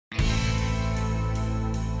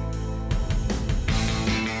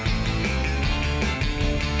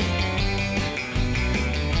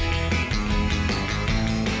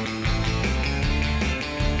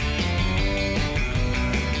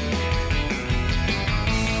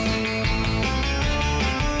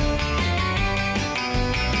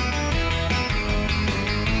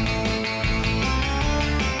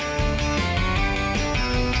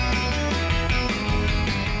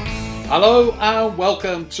Hello and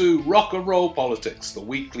welcome to Rock and Roll Politics, the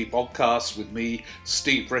weekly podcast with me,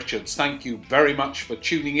 Steve Richards. Thank you very much for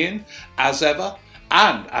tuning in, as ever.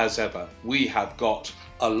 And as ever, we have got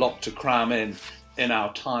a lot to cram in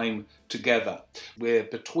our time together. We're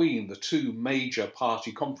between the two major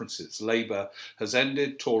party conferences. Labour has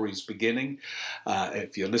ended, Tories beginning.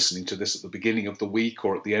 If you're listening to this at the beginning of the week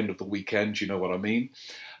or at the end of the weekend, you know what I mean.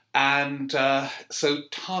 And so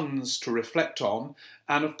tons to reflect on.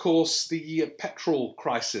 And of course, the petrol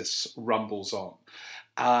crisis rumbles on.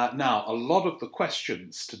 Now, a lot of the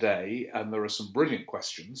questions today, and there are some brilliant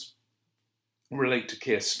questions, relate to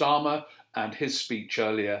Keir Starmer and his speech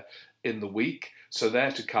earlier in the week. So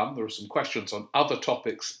they're to come. There are some questions on other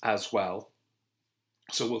topics as well.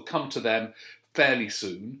 So we'll come to them fairly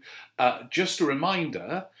soon. Just a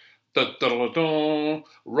reminder,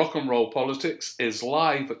 Rock and Roll Politics is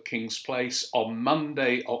live at King's Place on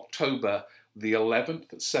Monday, October the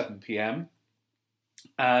 11th at 7 p.m.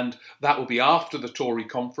 And that will be after the Tory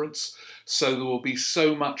conference, so there will be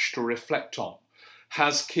so much to reflect on.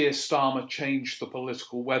 Has Keir Starmer changed the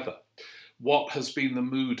political weather? What has been the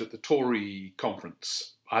mood at the Tory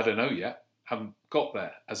conference? I don't know yet. Haven't got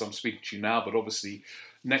there as I'm speaking to you now, but obviously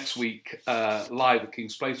next week, live at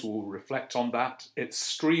King's Place, we'll reflect on that. It's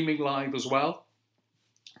streaming live as well.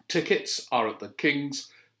 Tickets are at the King's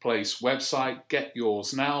Place website. Get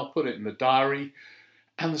yours now, put it in the diary.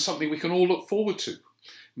 And there's something we can all look forward to,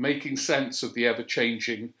 making sense of the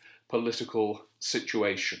ever-changing political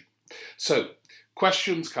situation. So,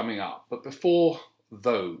 questions coming up. But before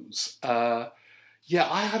those, I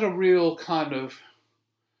had a real kind of,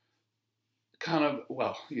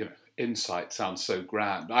 insight sounds so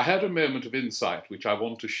grand. I had a moment of insight which I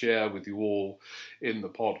want to share with you all in the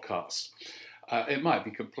podcast. It might be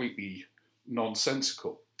completely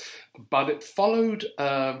nonsensical, but it followed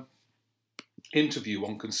an interview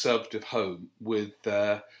on Conservative Home with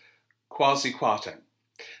Kwasi Kwarteng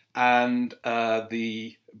and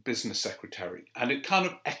the business secretary. And it kind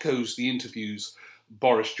of echoes the interviews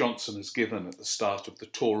Boris Johnson has given at the start of the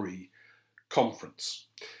Tory conference,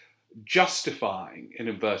 justifying, in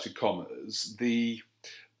inverted commas, the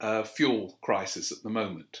fuel crisis at the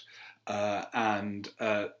moment, and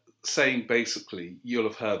saying basically, you'll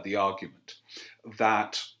have heard the argument,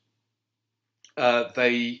 that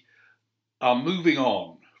they are moving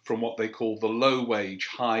on from what they call the low-wage,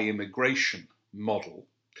 high immigration model.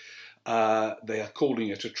 They are calling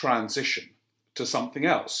it a transition to something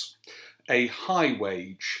else, a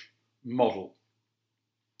high-wage model.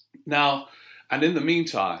 Now, and in the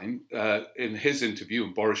meantime, in his interview,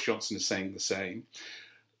 and Boris Johnson is saying the same,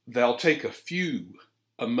 they'll take a few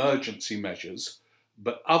emergency measures,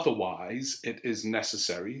 but otherwise it is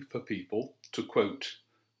necessary for people, to quote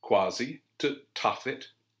Kwasi, to tough it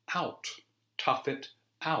out. Tough it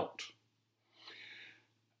out.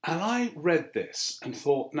 And I read this and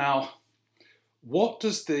thought, now, what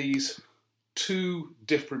does these two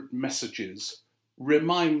different messages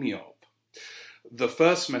remind me of? The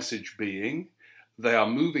first message being, they are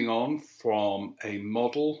moving on from a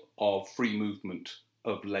model of free movement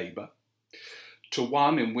of labour to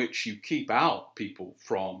one in which you keep out people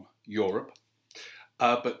from Europe,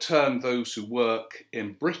 but turn those who work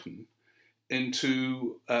in Britain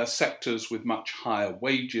into sectors with much higher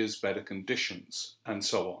wages, better conditions, and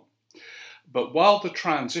so on. But while the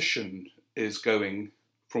transition is going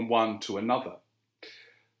from one to another,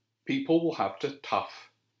 people will have to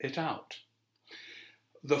tough it out.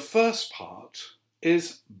 The first part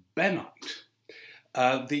is Bennite,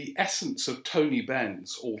 the essence of Tony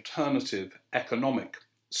Benn's alternative economic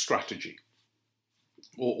strategy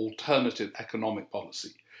or alternative economic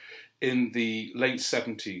policy in the late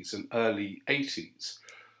 70s and early 80s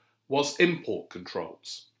was import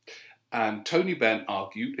controls. And Tony Benn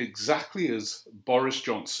argued, exactly as Boris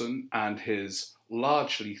Johnson and his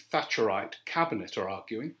largely Thatcherite cabinet are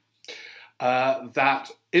arguing, that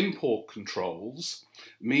import controls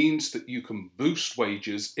means that you can boost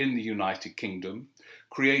wages in the United Kingdom,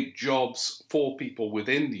 create jobs for people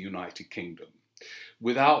within the United Kingdom,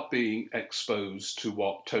 without being exposed to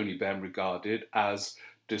what Tony Benn regarded as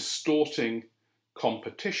distorting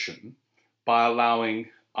competition by allowing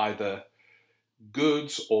either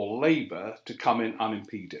goods or labour to come in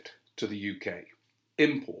unimpeded to the UK.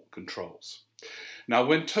 Import controls. Now,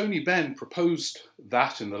 when Tony Benn proposed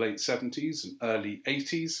that in the late 70s and early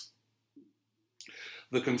 80s,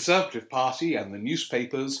 the Conservative Party and the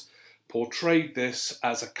newspapers portrayed this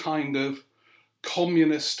as a kind of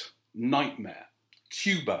communist nightmare.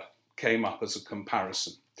 Cuba came up as a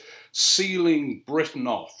comparison, sealing Britain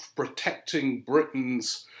off, protecting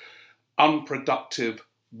Britain's unproductive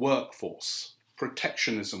workforce,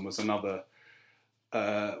 protectionism was another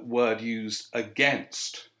word used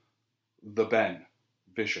against the Benn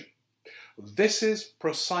vision. This is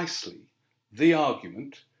precisely the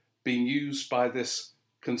argument being used by this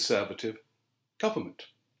Conservative government.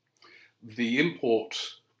 The import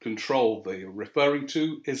control they are referring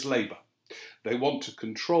to is Labour. They want to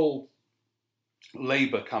control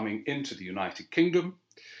Labour coming into the United Kingdom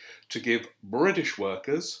to give British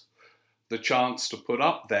workers the chance to put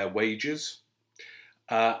up their wages,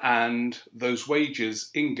 and those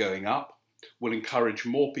wages, in going up, will encourage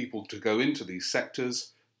more people to go into these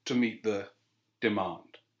sectors to meet the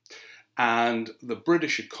demand. And the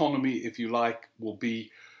British economy, if you like, will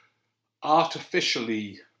be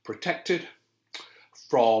artificially protected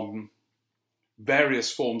from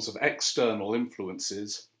various forms of external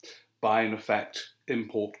influences by, in effect,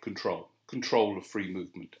 import control of free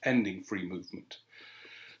movement, ending free movement.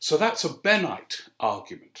 So that's a Bennite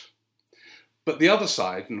argument. But the other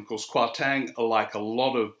side, and of course Kwarteng, like a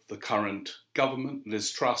lot of the current government,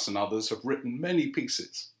 Liz Truss and others, have written many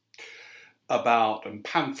pieces about, and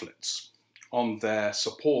pamphlets, on their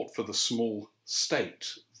support for the small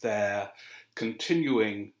state, their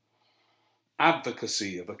continuing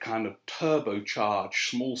advocacy of a kind of turbocharged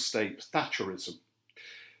small state Thatcherism.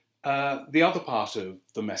 The other part of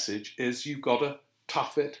the message is you've got to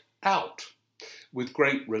tough it out. With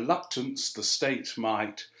great reluctance, the state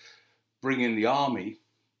might bring in the army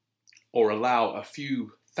or allow a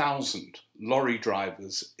few thousand lorry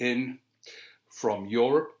drivers in from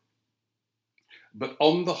Europe. But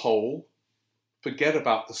on the whole, forget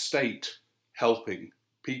about the state helping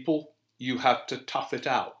people. You have to tough it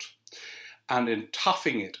out. And in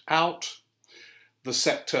toughing it out, the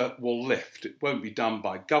sector will lift. It won't be done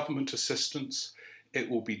by government assistance. It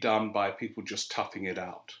will be done by people just toughing it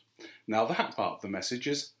out. Now that part of the message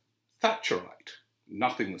is Thatcherite.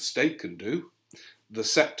 Nothing the state can do. The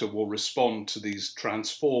sector will respond to these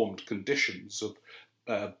transformed conditions of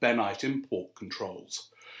Bennite import controls.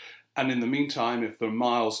 And in the meantime, if there are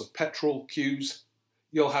miles of petrol queues,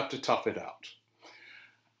 you'll have to tough it out.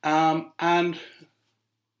 And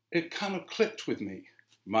it kind of clicked with me,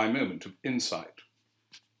 my moment of insight.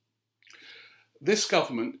 This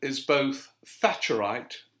government is both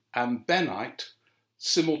Thatcherite and Bennite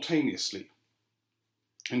simultaneously.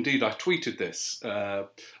 Indeed, I tweeted this,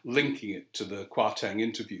 linking it to the Kwarteng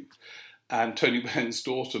interview. And Tony Benn's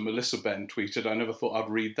daughter, Melissa Benn, tweeted, "I never thought I'd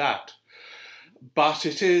read that." But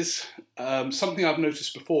it is something I've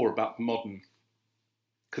noticed before about the modern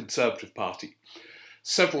Conservative Party.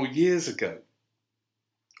 Several years ago,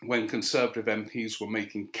 when Conservative MPs were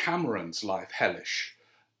making Cameron's life hellish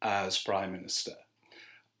as Prime Minister,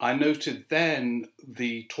 I noted then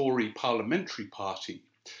the Tory Parliamentary Party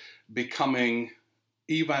becoming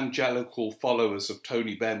evangelical followers of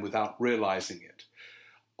Tony Benn without realising it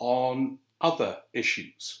on other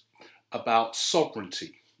issues about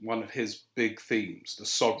sovereignty, one of his big themes, the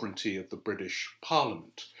sovereignty of the British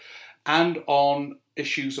Parliament, and on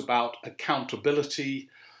issues about accountability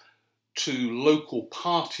to local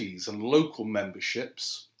parties and local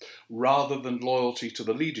memberships rather than loyalty to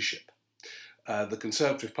the leadership. The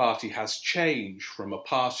Conservative Party has changed from a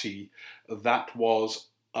party that was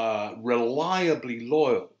reliably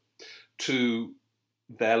loyal to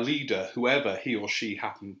their leader, whoever he or she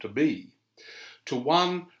happened to be, to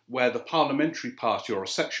one where the parliamentary party or a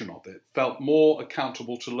section of it felt more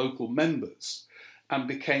accountable to local members and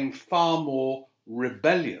became far more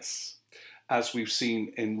rebellious, as we've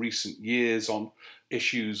seen in recent years on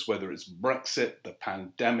issues, whether it's Brexit, the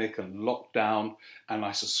pandemic and lockdown, and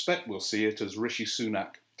I suspect we'll see it as Rishi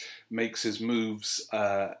Sunak makes his moves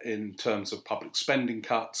in terms of public spending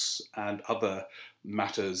cuts and other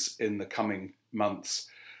matters in the coming months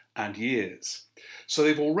and years. So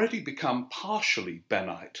they've already become partially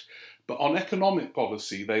Bennite, but on economic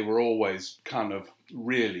policy they were always kind of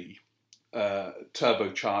really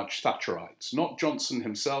turbocharged Thatcherites. Not Johnson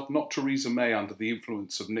himself, not Theresa May under the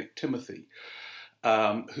influence of Nick Timothy,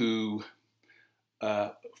 who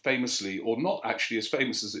famously, or not actually as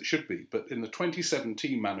famous as it should be, but in the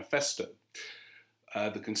 2017 manifesto,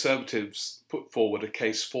 the Conservatives put forward a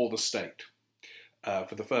case for the state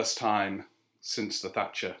for the first time since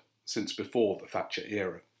before the Thatcher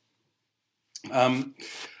era.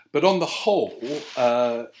 But on the whole,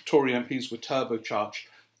 Tory MPs were turbocharged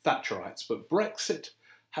Thatcherites, but Brexit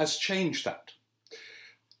has changed that.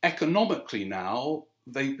 Economically now,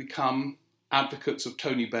 they've become advocates of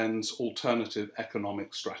Tony Benn's alternative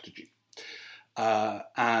economic strategy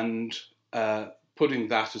and putting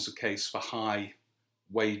that as a case for high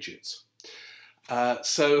wages.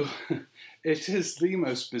 So it is the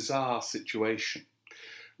most bizarre situation,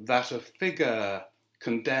 that a figure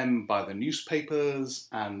condemned by the newspapers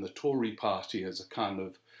and the Tory party as a kind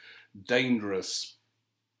of dangerous,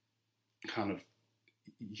 kind of,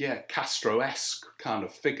 Castro-esque kind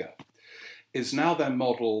of figure, is now their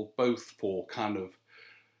model both for kind of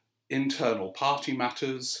internal party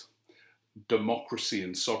matters, democracy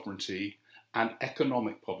and sovereignty, and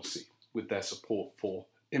economic policy with their support for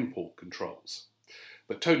import controls.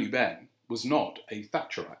 But Tony Benn was not a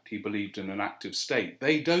Thatcherite. He believed in an active state.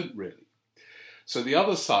 They don't really. So the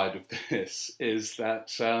other side of this is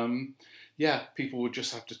that, people would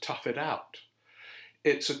just have to tough it out.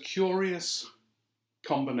 It's a curious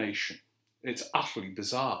combination. It's utterly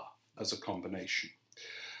bizarre as a combination.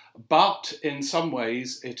 But in some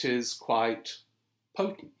ways, it is quite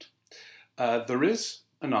potent. There is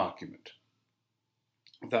an argument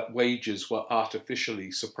that wages were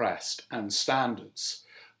artificially suppressed and standards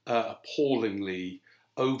appallingly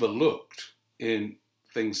overlooked in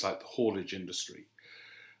things like the haulage industry,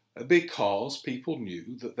 because people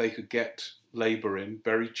knew that they could get labour in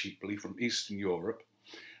very cheaply from Eastern Europe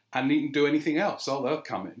and needn't do anything else. Oh, they'll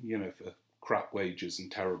come in, for crap wages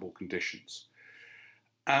and terrible conditions.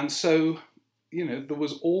 And so, there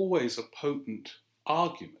was always a potent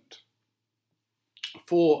argument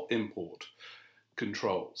for import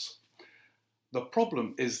controls. The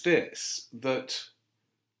problem is this, that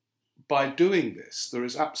by doing this, there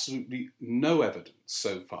is absolutely no evidence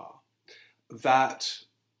so far that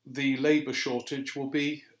the labour shortage will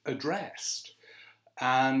be addressed.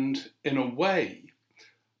 And in a way,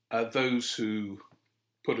 those who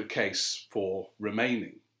put a case for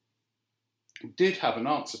remaining did have an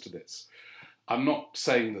answer to this. I'm not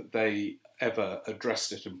saying that they ever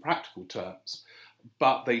addressed it in practical terms,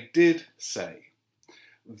 but they did say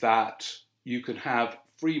that you can have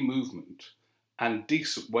free movement and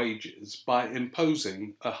decent wages by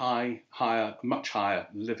imposing a much higher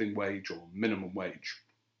living wage or minimum wage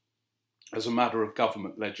as a matter of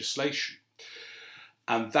government legislation.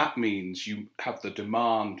 And that means you have the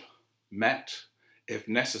demand met, if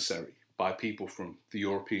necessary, by people from the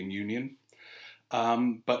European Union.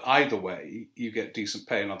 But either way, you get decent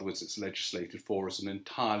pay. In other words, it's legislated for as an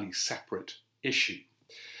entirely separate issue.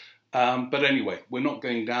 But anyway, we're not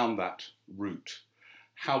going down that route.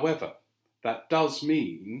 However, that does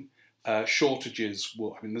mean shortages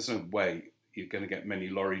will, there's no way you're going to get many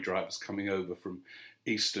lorry drivers coming over from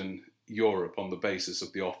Eastern Europe on the basis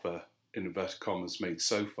of the offer, in inverted commas, made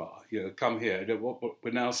so far. Come here. What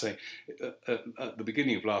we're now saying, at the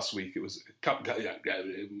beginning of last week, it was, come here.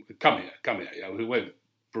 We won't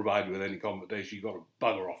provide you with any accommodation. You've got to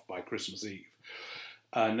bugger off by Christmas Eve.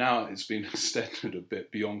 Now it's been extended a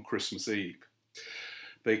bit beyond Christmas Eve.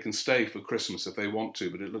 They can stay for Christmas if they want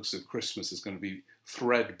to, but it looks as if Christmas is going to be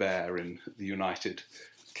threadbare in the United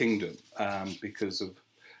Kingdom because of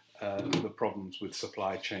the problems with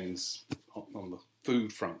supply chains on the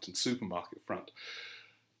food front and supermarket front.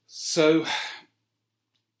 So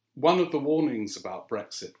one of the warnings about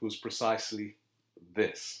Brexit was precisely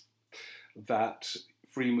this, that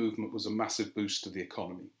free movement was a massive boost to the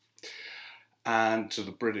economy and to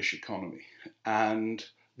the British economy. And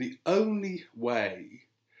the only way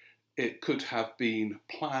it could have been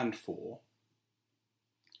planned for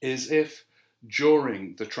is if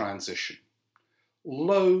during the transition,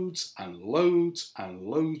 loads and loads and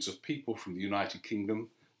loads of people from the United Kingdom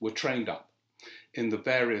were trained up in the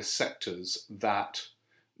various sectors that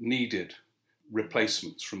needed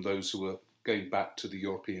replacements from those who were going back to the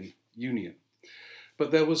European Union.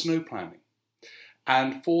 But there was no planning.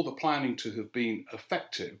 And for the planning to have been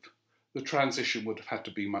effective, the transition would have had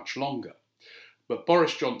to be much longer. But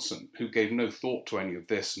Boris Johnson, who gave no thought to any of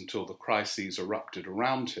this until the crises erupted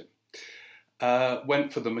around him,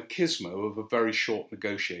 went for the machismo of a very short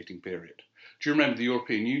negotiating period. Do you remember the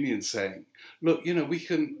European Union saying, look, we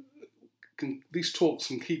can these talks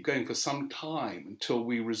can keep going for some time until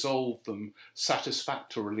we resolve them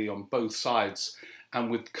satisfactorily on both sides. And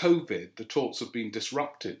with COVID, the talks have been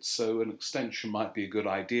disrupted, so an extension might be a good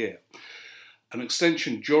idea. An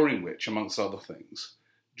extension during which, amongst other things,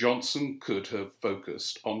 Johnson could have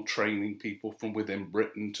focused on training people from within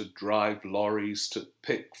Britain to drive lorries, to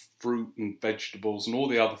pick fruit and vegetables and all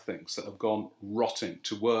the other things that have gone rotting,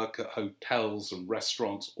 to work at hotels and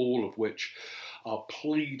restaurants, all of which are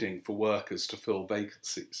pleading for workers to fill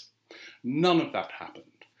vacancies. None of that happened.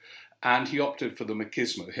 And he opted for the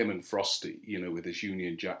machismo, him and Frosty, with his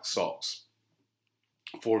Union Jack socks,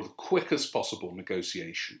 for the quickest possible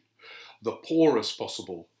negotiation, the poorest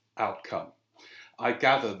possible outcome. I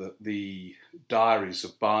gather that the diaries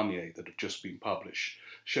of Barnier that have just been published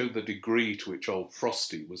show the degree to which old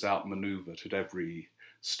Frosty was outmanoeuvred at every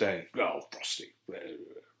stage. Oh, Frosty,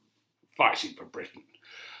 fighting for Britain.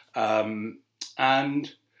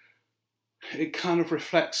 And it kind of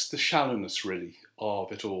reflects the shallowness, really,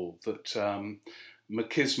 of it all, that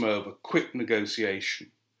machismo of a quick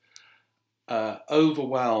negotiation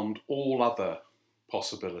overwhelmed all other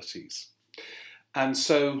possibilities. And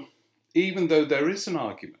so, even though there is an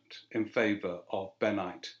argument in favour of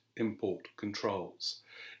Bennite import controls,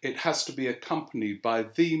 it has to be accompanied by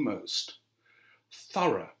the most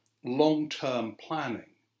thorough long-term planning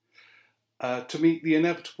to meet the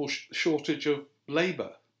inevitable shortage of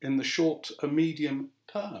labour in the short and medium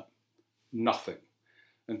term. Nothing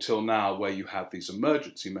until now, where you have these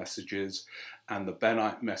emergency messages and the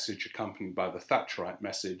Bennite message accompanied by the Thatcherite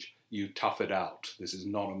message, you tough it out. This is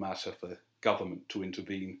not a matter for government to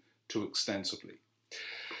intervene too extensively.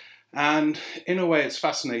 And in a way, it's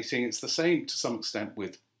fascinating. It's the same to some extent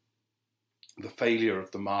with the failure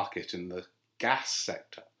of the market in the gas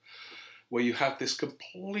sector, where you have this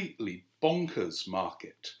completely bonkers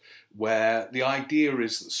market where the idea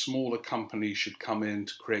is that smaller companies should come in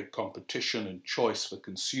to create competition and choice for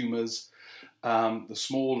consumers. The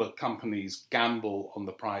smaller companies gamble on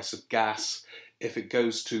the price of gas. If it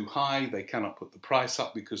goes too high, they cannot put the price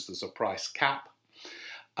up because there's a price cap,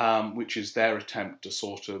 which is their attempt to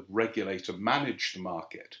sort of regulate and manage the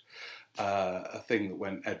market. A thing that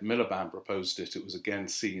when Ed Miliband proposed it, it was again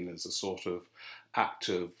seen as a sort of act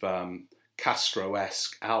of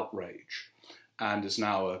Castro-esque outrage, and is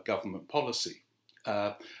now a government policy.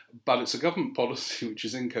 But it's a government policy which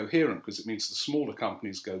is incoherent because it means the smaller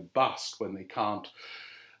companies go bust when they can't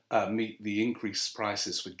meet the increased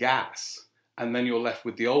prices for gas, and then you're left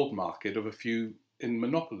with the old market of a few in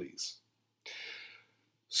monopolies.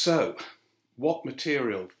 So, what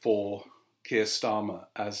material for Keir Starmer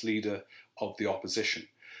as leader of the opposition?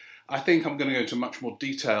 I think I'm going to go into much more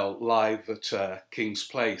detail live at King's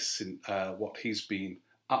Place in what he's been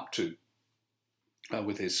up to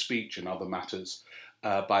with his speech and other matters.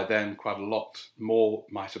 By then, quite a lot more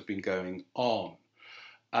might have been going on.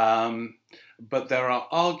 But there are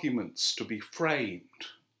arguments to be framed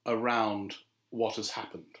around what has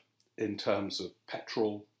happened in terms of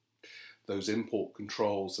petrol, those import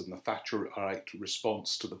controls, and the Thatcherite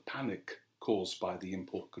response to the panic caused by the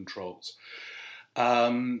import controls.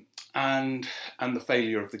 And the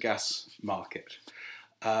failure of the gas market.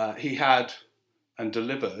 He had and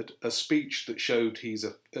delivered a speech that showed he's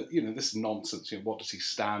this nonsense, what does he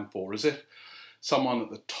stand for? As if someone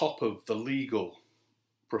at the top of the legal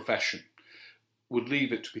profession would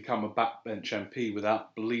leave it to become a backbench MP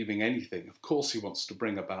without believing anything. Of course he wants to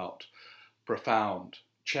bring about profound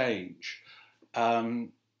change.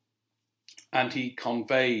 And he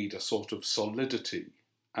conveyed a sort of solidity,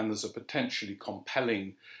 and there's a potentially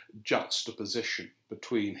compelling juxtaposition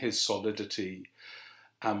between his solidity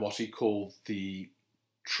and what he called the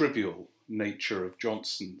trivial nature of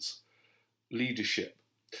Johnson's leadership.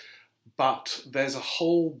 But there's a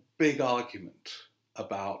whole big argument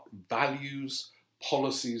about values,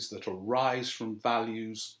 policies that arise from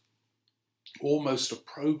values, almost a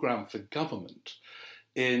programme for government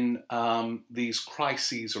in these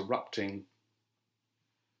crises erupting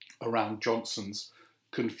around Johnson's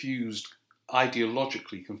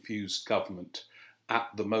ideologically confused government at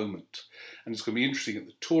the moment. And it's going to be interesting at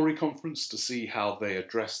the Tory conference to see how they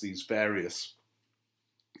address these various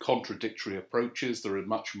contradictory approaches. There are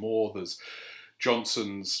much more. There's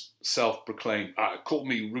Johnson's self-proclaimed, call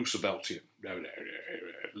me Rooseveltian,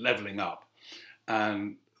 levelling up,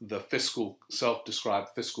 and the self-described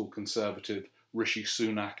fiscal conservative Rishi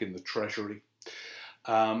Sunak in the Treasury.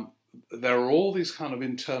 There are all these kind of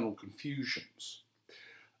internal confusions.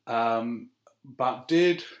 But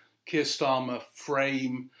did Keir Starmer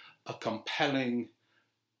frame a compelling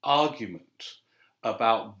argument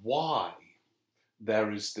about why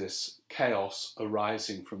there is this chaos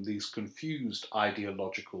arising from these confused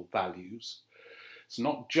ideological values? It's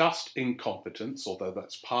not just incompetence, although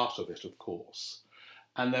that's part of it, of course.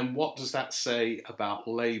 And then what does that say about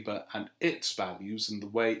Labour and its values and the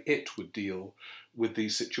way it would deal with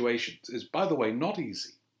these situations? It's, by the way, not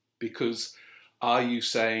easy, because are you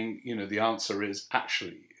saying, the answer is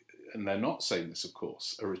actually, and they're not saying this, of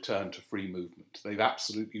course, a return to free movement. They've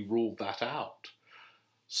absolutely ruled that out.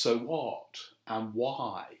 So what and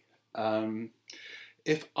why?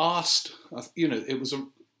 If asked, there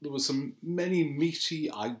was some many meaty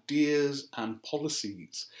ideas and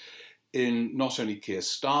policies in not only Keir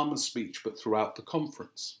Starmer's speech, but throughout the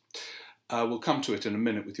conference. We'll come to it in a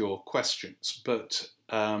minute with your questions, but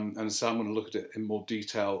and so I'm going to look at it in more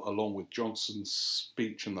detail along with Johnson's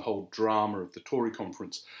speech and the whole drama of the Tory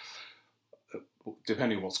conference,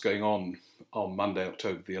 depending on what's going on Monday,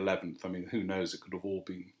 October the 11th. I mean, who knows, it could have all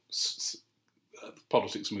been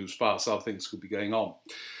politics moves fast, other things could be going on.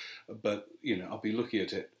 But, I'll be looking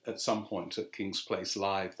at it at some point at King's Place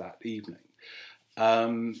Live that evening.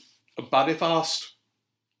 But if asked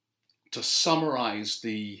to summarise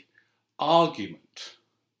the argument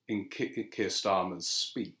in Keir Starmer's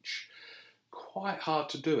speech, quite hard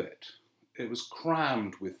to do it. It was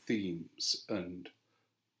crammed with themes and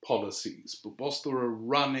policies, but was there a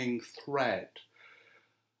running thread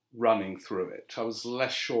running through it? I was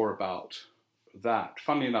less sure about that.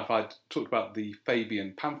 Funnily enough, I talked about the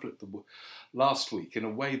Fabian pamphlet last week. In a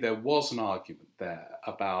way, there was an argument there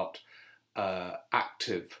about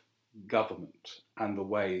active government and the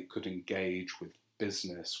way it could engage with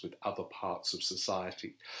business, with other parts of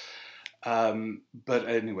society. But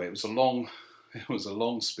anyway, it was a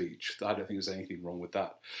long speech. I don't think there's anything wrong with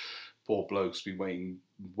that. Poor bloke's been waiting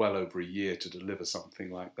well over a year to deliver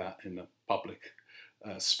something like that in a public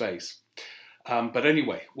space. But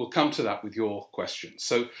anyway, we'll come to that with your question.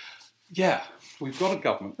 So, yeah, we've got a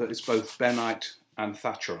government that is both Bennite and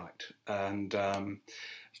Thatcherite, and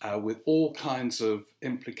with all kinds of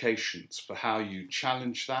implications for how you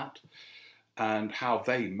challenge that and how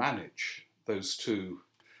they manage those two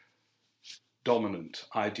dominant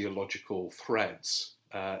ideological threads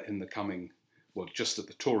in the coming, well, just at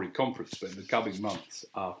the Tory conference, but in the coming months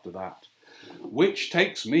after that. Which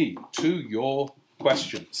takes me to your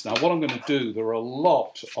questions. Now, what I'm going to do, there are a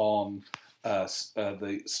lot on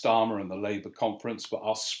the Starmer and the Labour conference, but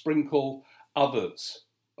I'll sprinkle others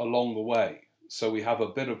along the way, so we have a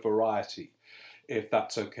bit of variety, if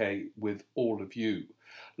that's okay with all of you.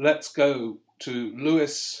 Let's go to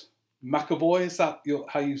Lewis McAvoy. Is that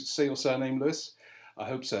how you say your surname, Lewis? I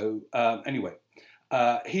hope so. Anyway,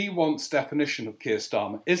 he wants definition of Keir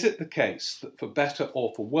Starmer. Is it the case that for better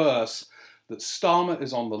or for worse, that Starmer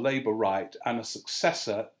is on the Labour right and a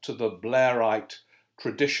successor to the Blairite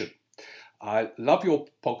tradition? I love your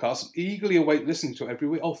podcast and eagerly await listening to it every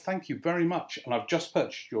week. Oh, thank you very much. And I've just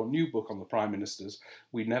purchased your new book on the Prime Ministers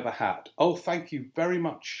we never had. Oh, thank you very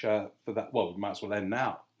much for that. Well, we might as well end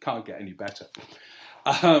now. Can't get any better.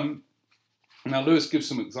 Now, Lewis gives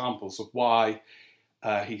some examples of why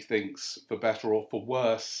he thinks, for better or for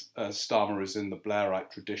worse, Starmer is in the Blairite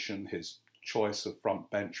tradition, his choice of front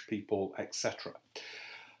bench people, etc.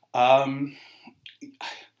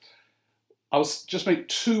 I will just make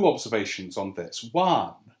two observations on this.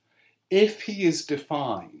 One, if he is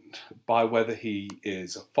defined by whether he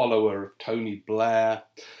is a follower of Tony Blair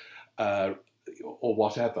or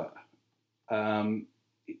whatever,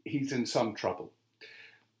 he's in some trouble.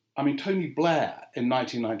 I mean, Tony Blair in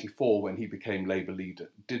 1994, when he became Labour leader,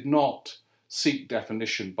 did not seek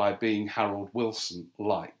definition by being Harold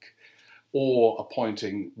Wilson-like or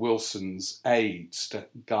appointing Wilson's aides to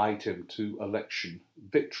guide him to election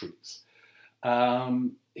victories.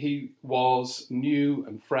 He was new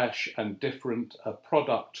and fresh and different, a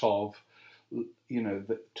product of,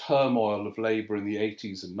 the turmoil of Labour in the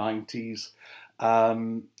 80s and 90s.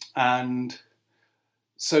 And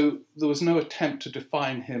so there was no attempt to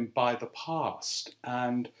define him by the past.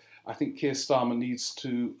 And I think Keir Starmer needs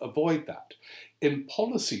to avoid that. In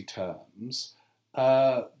policy terms,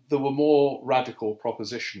 there were more radical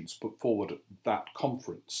propositions put forward at that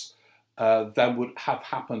conference than would have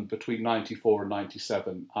happened between 94 and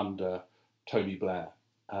 97 under Tony Blair.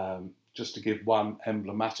 Just to give one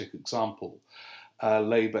emblematic example,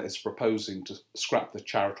 Labour is proposing to scrap the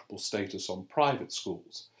charitable status on private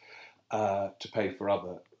schools to pay for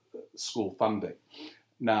other school funding.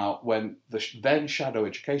 Now, when the then Shadow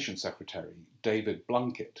Education Secretary, David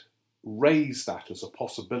Blunkett, raised that as a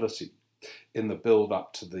possibility in the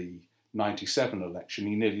build-up to the 97 election,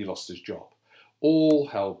 he nearly lost his job. All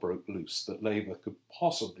hell broke loose that Labour could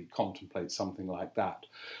possibly contemplate something like that.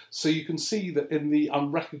 So you can see that in the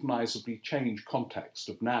unrecognisably changed context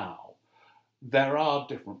of now, there are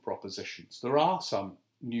different propositions. There are some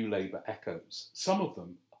new Labour echoes, some of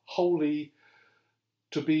them wholly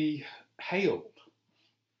to be hailed.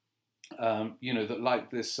 That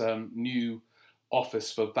like this new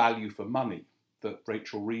office for value for money that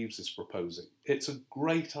Rachel Reeves is proposing. It's a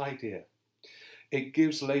great idea. It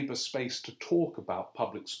gives Labour space to talk about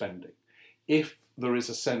public spending if there is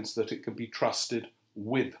a sense that it can be trusted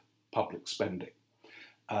with public spending.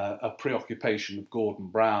 A preoccupation of Gordon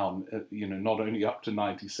Brown, not only up to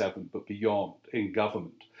 97 but beyond in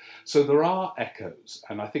government. So there are echoes,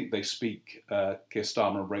 and I think they speak, Keir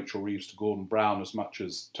Starmer and Rachel Reeves, to Gordon Brown as much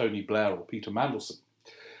as Tony Blair or Peter Mandelson.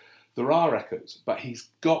 There are echoes, but he's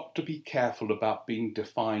got to be careful about being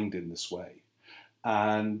defined in this way.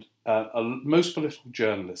 And most political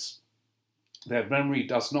journalists, their memory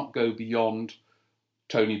does not go beyond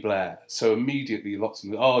Tony Blair. So immediately lots of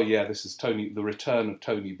them, oh yeah, this is the return of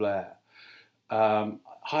Tony Blair.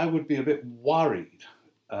 I would be a bit worried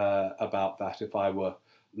about that if I were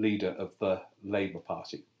leader of the Labour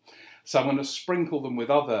Party. So I'm going to sprinkle them with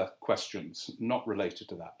other questions not related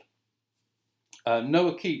to that.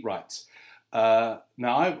 Noah Keat writes, now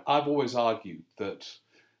I've always argued that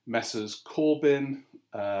Messrs Corbyn,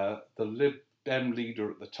 the Lib Dem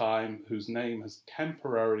leader at the time, whose name has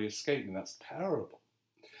temporarily escaped me, that's terrible.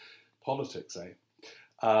 Politics, eh?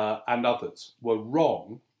 And others were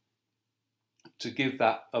wrong to give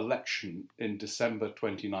that election in December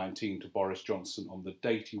 2019 to Boris Johnson on the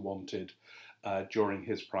date he wanted during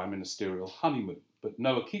his prime ministerial honeymoon. But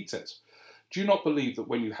Noah Keat says, do you not believe that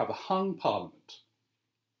when you have a hung parliament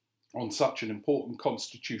on such an important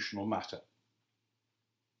constitutional matter,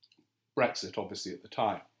 Brexit obviously at the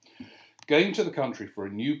time, going to the country for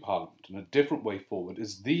a new parliament and a different way forward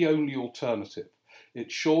is the only alternative?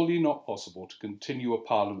 It's surely not possible to continue a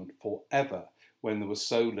parliament forever when there was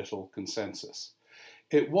so little consensus.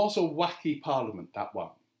 It was a wacky parliament, that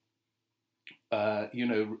one.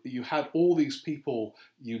 You had all these people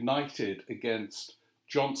united against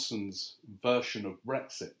Johnson's version of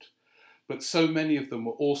Brexit, but so many of them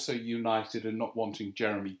were also united in not wanting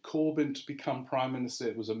Jeremy Corbyn to become Prime Minister.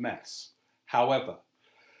 It was a mess. However,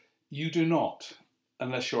 you do not,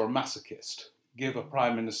 unless you're a masochist, give a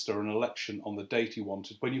Prime Minister an election on the date he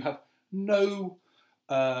wanted when you have no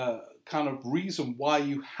kind of reason why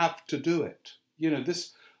you have to do it.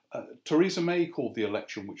 Theresa May called the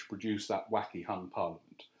election which produced that wacky hung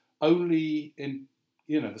parliament only in,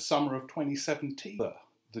 the summer of 2017.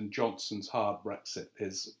 Than Johnson's hard Brexit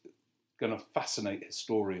is going to fascinate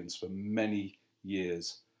historians for many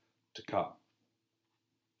years to come.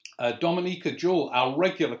 Dominica Jewell, our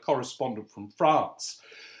regular correspondent from France,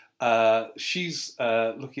 she's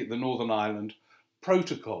looking at the Northern Ireland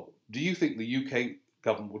Protocol. Do you think the UK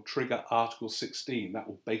government will trigger Article 16? That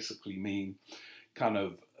will basically mean kind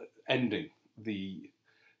of ending the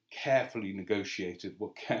carefully negotiated,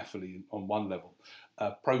 carefully on one level,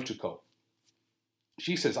 protocol.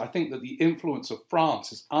 She says, I think that the influence of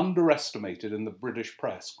France is underestimated in the British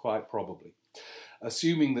press, quite probably.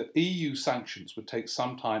 Assuming that EU sanctions would take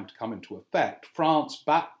some time to come into effect, France,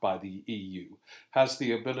 backed by the EU, has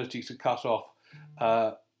the ability to cut off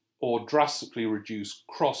or drastically reduce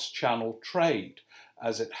cross-channel trade,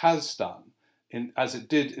 as it has done, as it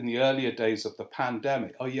did in the earlier days of the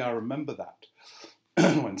pandemic. Oh yeah, I remember that,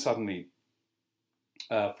 when suddenly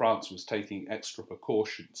France was taking extra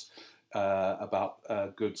precautions about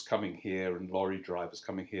goods coming here and lorry drivers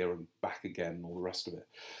coming here and back again and all the rest of it.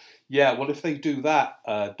 Yeah, well, if they do that,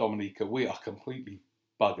 Dominica, we are completely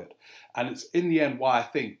buggered. And it's in the end why I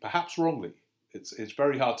think, perhaps wrongly, it's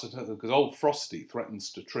very hard to tell, because old Frosty threatens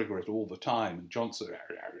to trigger it all the time, and Johnson,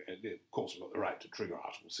 of course, we've got the right to trigger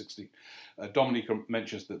Article 16. Dominica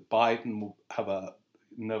mentions that Biden will have a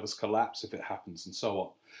nervous collapse if it happens, and so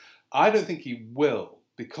on. I don't think he will,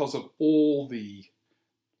 because of all the,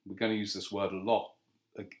 we're going to use this word a lot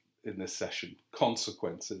in this session,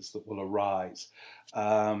 consequences that will arise.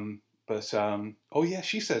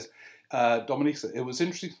 She says, Dominique said, it was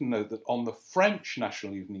interesting to note that on the French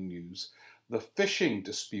National Evening News, the fishing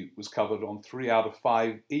dispute was covered on 3 out of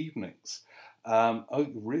 5 evenings.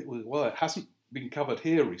 Well, it hasn't been covered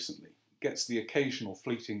here recently. Gets the occasional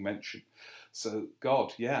fleeting mention. So,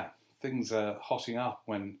 God, yeah, things are hotting up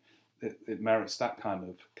when it merits that kind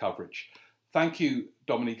of coverage. Thank you,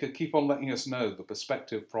 Dominica. Keep on letting us know the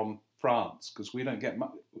perspective from France, because we don't get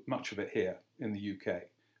much of it here in the UK. In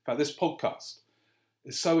fact, this podcast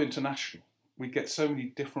is so international. We get so many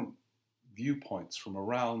different viewpoints from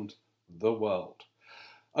around the world.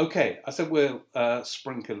 Okay, I said we'll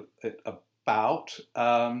sprinkle it about.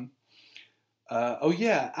 Adam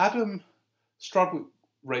Strudwick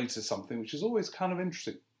raises something which is always kind of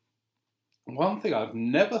interesting. One thing I've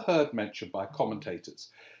never heard mentioned by commentators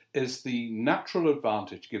is the natural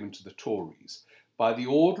advantage given to the Tories by the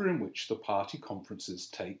order in which the party conferences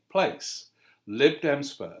take place. Lib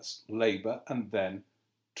Dems first, Labour, and then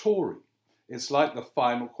Tory. It's like the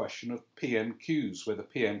final question of PMQs, where the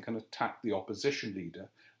PM can attack the opposition leader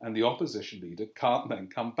and the opposition leader can't then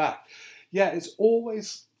come back. Yeah, it's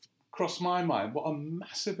always crossed my mind what a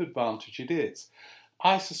massive advantage it is.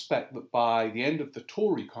 I suspect that by the end of the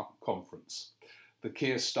Tory conference, the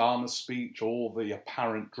Keir Starmer speech, all the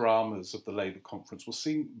apparent dramas of the Labour conference will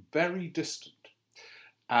seem very distant.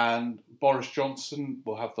 And Boris Johnson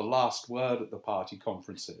will have the last word at the party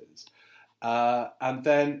conferences. And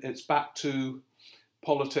then it's back to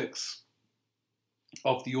politics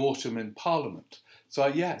of the autumn in Parliament. So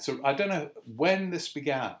I don't know when this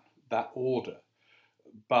began, that order.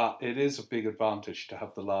 but it is a big advantage to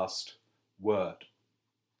have the last word.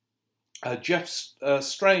 Jeff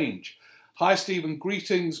Strange. Hi, Stephen.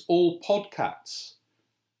 Greetings, all podcasts.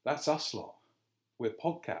 That's us lot. We're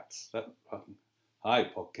podcasts. Hi,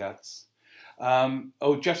 podcasts.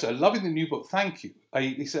 Jeff said, loving the new book. Thank you.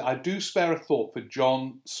 He said, I do spare a thought for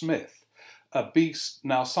John Smith, a beast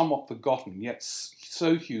now somewhat forgotten, yet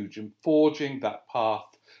so huge in forging that path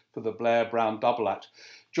for the Blair-Brown double act.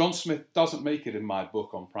 John Smith doesn't make it in my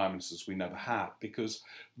book on Prime Ministers We Never Had, because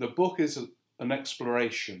the book is an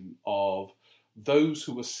exploration of those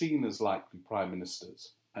who were seen as likely Prime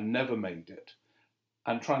Ministers and never made it,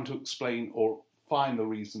 and trying to explain or find the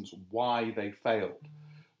reasons why they failed.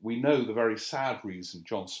 We know the very sad reason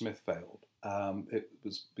John Smith failed. It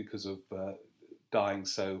was because of dying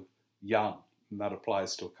so young, and that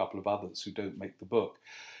applies to a couple of others who don't make the book.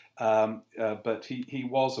 But he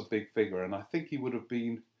was a big figure, and I think he would have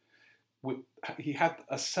been, he had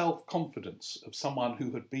a self-confidence of someone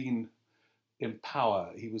who had been in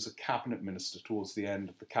power. He was a cabinet minister towards the end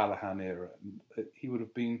of the Callaghan era, and he would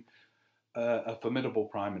have been a formidable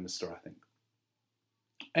prime minister, I think.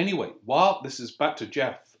 Anyway, while this is back to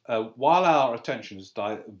Jeff, while our attention is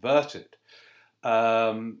diverted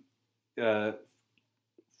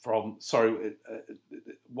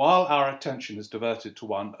while our attention is diverted to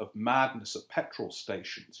one of madness at petrol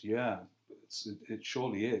stations, it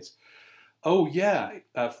surely is. Oh yeah,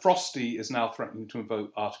 Frosty is now threatening to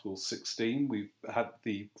invoke Article 16. We've had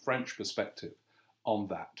the French perspective on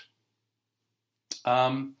that.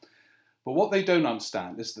 But what they don't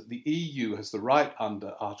understand is that the EU has the right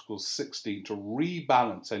under Article 16 to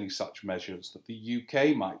rebalance any such measures that the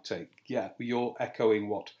UK might take. Yeah, you're echoing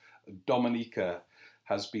what Dominica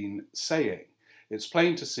has been saying. It's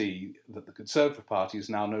plain to see that the Conservative Party is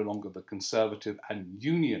now no longer the Conservative and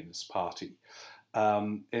Unionist Party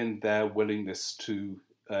in their willingness to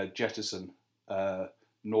jettison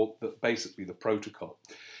basically the protocol.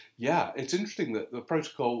 Yeah, it's interesting that the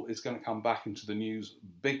protocol is going to come back into the news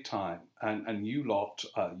big time, and you lot,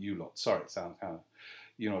 sorry, it sounds kind of,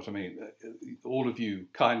 you know what I mean, all of you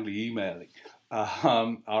kindly emailing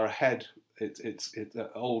are ahead.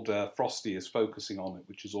 Old Frosty is focusing on it,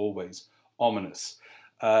 which is always ominous.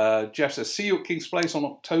 Jeff says, see you at King's Place on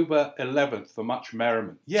October 11th for much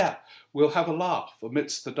merriment. Yeah, we'll have a laugh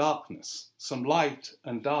amidst the darkness, some light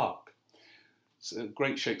and dark. It's a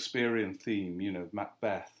great Shakespearean theme, you know,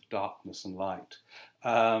 Macbeth, darkness and light.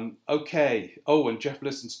 Okay. Oh, and Jeff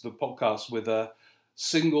listens to the podcast with a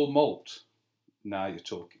single malt. Now you're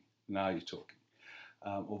talking.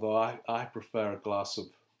 Although I prefer a glass of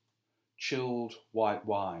chilled white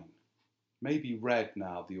wine. Maybe red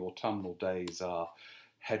now the autumnal days are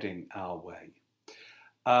heading our way.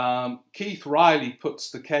 Keith Riley puts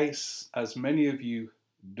the case, as many of you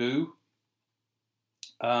do,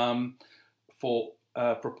 for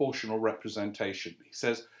proportional representation. He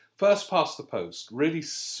says, first past the post really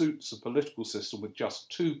suits a political system with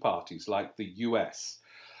just two parties like the US.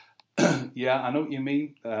 Yeah, I know what you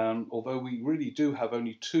mean, although we really do have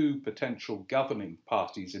only two potential governing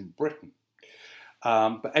parties in Britain.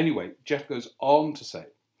 But anyway, Jeff goes on to say,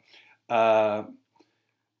 so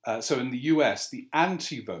in the US, the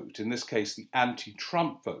anti-vote, in this case the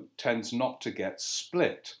anti-Trump vote, tends not to get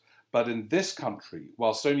split. But in this country,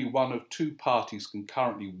 whilst only one of two parties can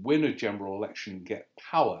currently win a general election and get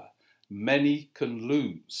power, many can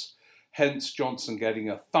lose. Hence Johnson getting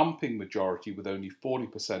a thumping majority with only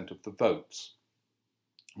 40% of the votes.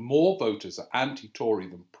 More voters are anti-Tory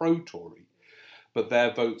than pro-Tory, but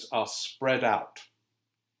their votes are spread out.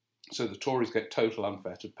 So the Tories get total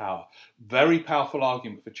unfettered power. Very powerful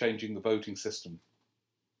argument for changing the voting system.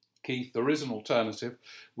 Keith, there is an alternative,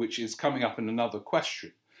 which is coming up in another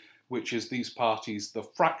question, which is these parties, the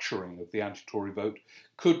fracturing of the anti-Tory vote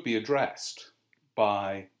could be addressed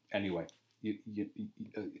by, anyway,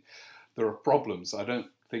 there are problems. I don't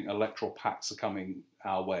think electoral pacts are coming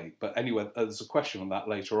our way. But anyway, there's a question on that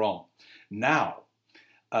later on. Now,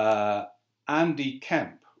 Andy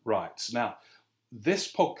Kemp writes, now,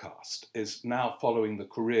 this podcast is now following the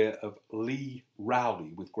career of Lee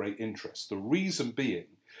Rowley with great interest. The reason being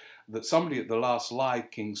that somebody at the last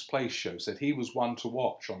live King's Place show said he was one to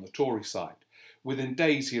watch on the Tory side. Within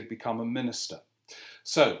days, he had become a minister.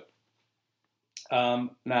 So,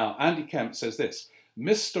 now, Andy Kemp says this,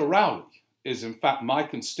 Mr. Rowley is in fact my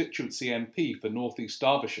constituency MP for North East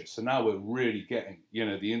Derbyshire. So now we're really getting,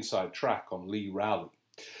 the inside track on Lee Rowley.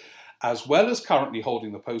 As well as currently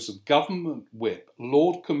holding the post of Government Whip,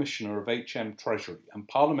 Lord Commissioner of HM Treasury and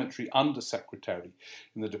Parliamentary Undersecretary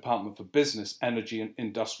in the Department for Business, Energy and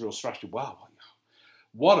Industrial Strategy. Wow,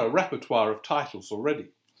 what a repertoire of titles already.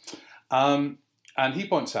 And he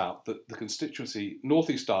points out that the constituency, North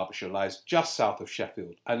East Derbyshire, lies just south of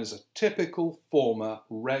Sheffield and is a typical former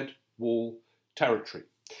red wall territory,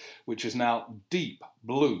 which is now deep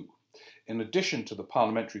blue. In addition to the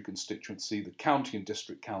parliamentary constituency, the county and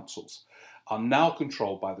district councils are now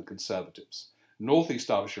controlled by the Conservatives. North East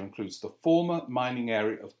Derbyshire includes the former mining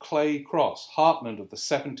area of Clay Cross, heartland of the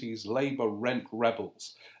 70s Labour rent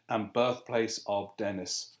rebels and birthplace of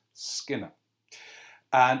Dennis Skinner.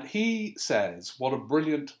 And he says what a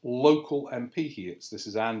brilliant local MP he is. This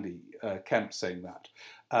is Andy Kemp saying that.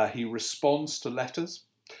 He responds to letters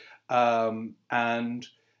and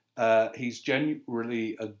he's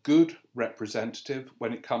generally a good representative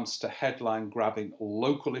when it comes to headline-grabbing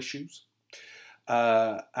local issues.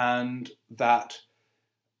 And that,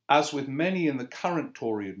 as with many in the current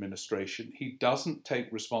Tory administration, he doesn't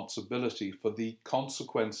take responsibility for the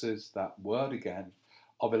consequences, that word again,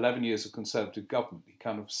 of 11 years of Conservative government. He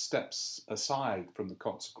kind of steps aside from the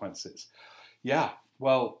consequences. Yeah,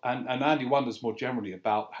 well, and Andy wonders more generally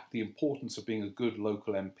about the importance of being a good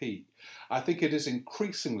local MP. I think it is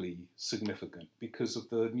increasingly significant because of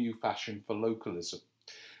the new fashion for localism.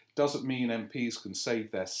 It doesn't mean MPs can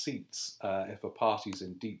save their seats if a party's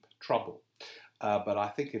in deep trouble, but I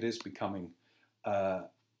think it is becoming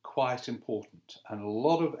quite important. And a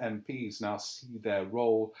lot of MPs now see their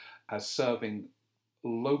role as serving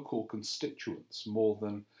local constituents more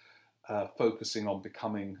than focusing on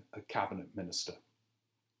becoming a cabinet minister.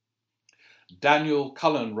 Daniel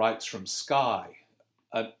Cullen writes from Sky,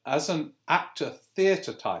 as an actor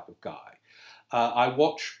theatre type of guy, I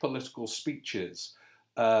watch political speeches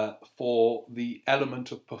for the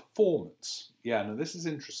element of performance. Yeah, now this is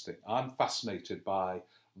interesting. I'm fascinated by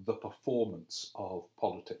the performance of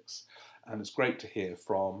politics. And it's great to hear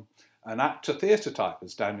from an actor theatre type,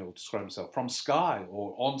 as Daniel described himself, from Sky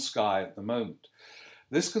or on Sky at the moment.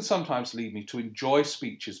 This can sometimes lead me to enjoy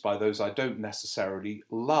speeches by those I don't necessarily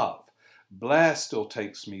love. Blair still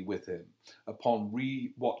takes me with him. Upon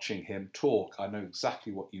re-watching him talk, I know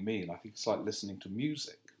exactly what you mean. I think it's like listening to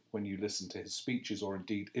music when you listen to his speeches or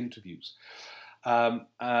indeed interviews. And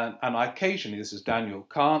I occasionally, this is Daniel,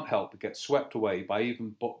 can't help but get swept away by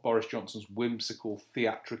even Boris Johnson's whimsical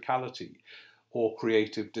theatricality or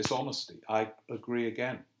creative dishonesty. I agree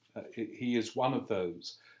again. He is one of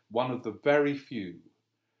those, one of the very few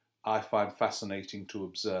I find fascinating to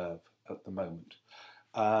observe at the moment.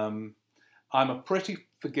 I'm a pretty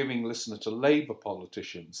forgiving listener to Labour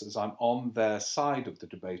politicians as I'm on their side of the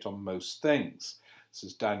debate on most things. This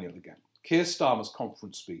is Daniel again. Keir Starmer's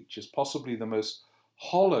conference speech is possibly the most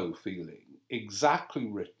hollow feeling, exactly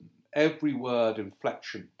written, every word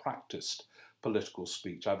inflection practiced political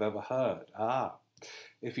speech I've ever heard.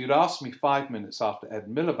 If you'd asked me 5 minutes after Ed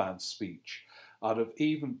Miliband's speech, I'd have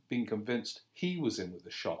even been convinced he was in with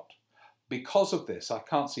a shot. Because of this, I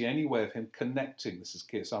can't see any way of him connecting, this is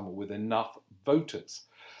Keir Starmer, with enough voters.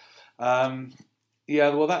 Well,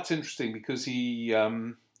 that's interesting because he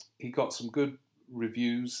got some good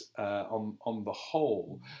reviews on the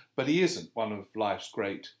whole, but he isn't one of life's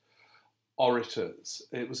great orators.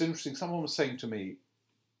 It was interesting, someone was saying to me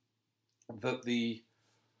that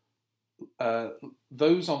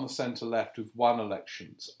those on the centre-left who've won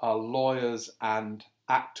elections are lawyers and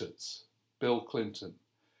actors. Bill Clinton,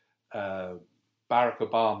 Barack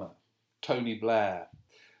Obama, Tony Blair,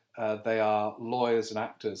 they are lawyers and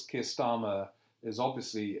actors. Keir Starmer is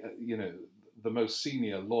obviously, the most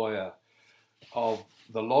senior lawyer of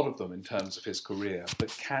the lot of them in terms of his career,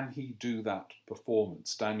 but can he do that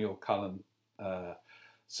performance? Daniel Cullen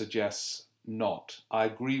suggests not. I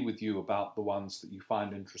agree with you about the ones that you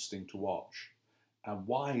find interesting to watch. And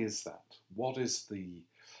why is that? What is the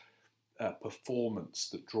performance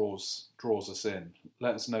that draws us in?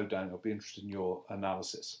 Let us know, Daniel. I'll be interested in your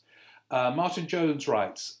analysis. Martin Jones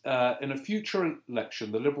writes, in a future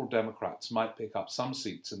election, the Liberal Democrats might pick up some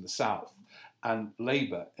seats in the South and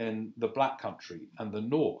Labour in the Black Country and the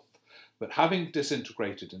North. But having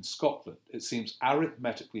disintegrated in Scotland, it seems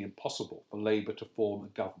arithmetically impossible for Labour to form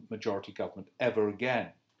a majority government ever again.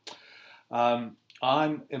 I'm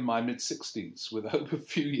in my mid-60s with a hope of a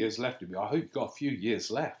few years left in me. I hope you've got a few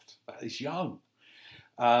years left. That is young.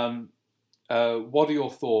 What are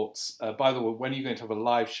your thoughts? By the way, when are you going to have a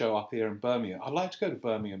live show up here in Birmingham? I'd like to go to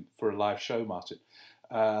Birmingham for a live show, Martin.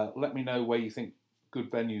 Let me know where you think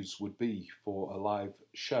good venues would be for a live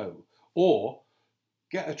show. Or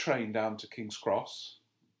get a train down to King's Cross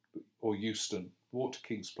or Euston, walk to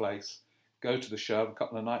King's Place, go to the show, have a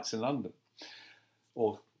couple of nights in London.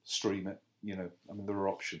 Or stream it, there are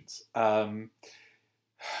options. I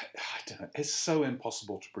don't know, it's so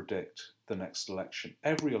impossible to predict the next election.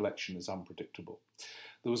 Every election is unpredictable.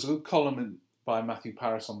 There was a good column by Matthew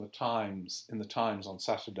Parris in the Times on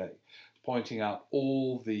Saturday, pointing out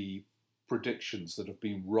all the predictions that have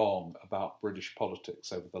been wrong about British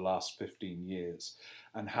politics over the last 15 years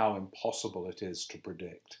and how impossible it is to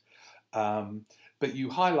predict. But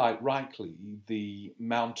you highlight rightly the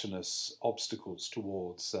mountainous obstacles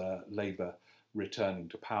towards Labour returning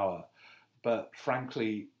to power. But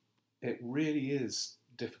frankly, it really is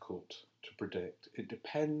difficult to predict. It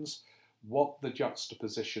depends what the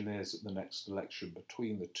juxtaposition is at the next election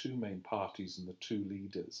between the two main parties and the two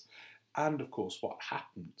leaders. And of course, what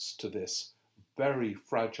happens to this very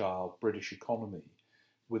fragile British economy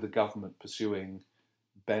with a government pursuing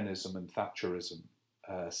Bennism and Thatcherism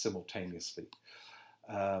simultaneously.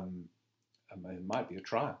 It might be a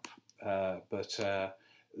triumph, but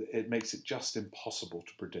it makes it just impossible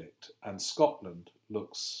to predict. And Scotland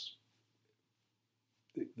looks...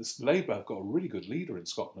 Labour have got a really good leader in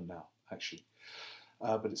Scotland now, actually,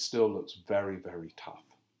 but it still looks very, very tough.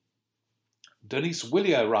 Denise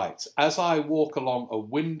Willio writes, as I walk along a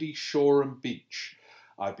windy Shoreham beach,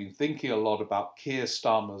 I've been thinking a lot about Keir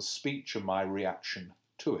Starmer's speech and my reaction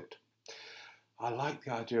to it. I like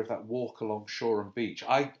the idea of that walk along Shoreham Beach.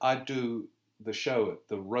 I do the show at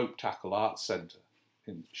the Rope Tackle Arts Centre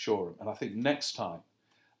in Shoreham, and I think next time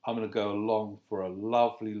I'm going to go along for a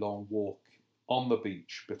lovely long walk on the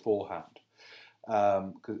beach beforehand,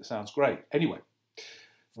 because it sounds great. Anyway,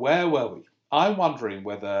 where were we? I'm wondering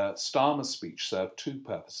whether Starmer's speech served two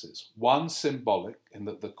purposes. One, symbolic, in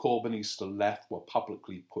that the Corbynista left were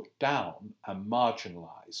publicly put down and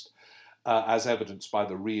marginalised, as evidenced by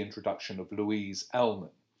the reintroduction of Louise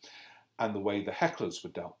Ellman and the way the hecklers were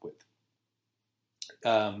dealt with.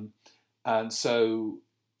 And so,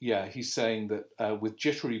 yeah, he's saying that with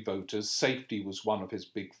jittery voters, safety was one of his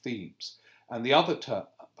big themes. And the other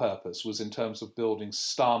purpose was in terms of building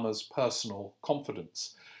Starmer's personal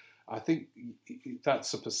confidence. I think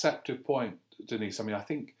that's a perceptive point, Denise. I mean, I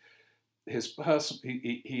think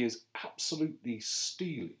he is absolutely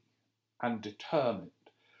steely and determined,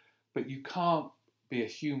 but you can't be a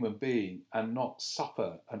human being and not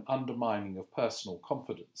suffer an undermining of personal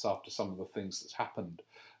confidence after some of the things that's happened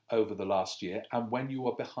over the last year. And when you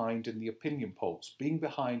are behind in the opinion polls, being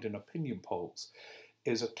behind in opinion polls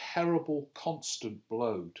is a terrible constant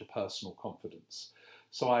blow to personal confidence.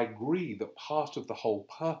 So I agree that part of the whole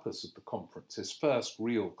purpose of the conference, his first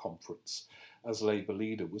real conference as Labour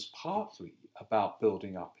leader, was partly about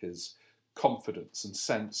building up his confidence and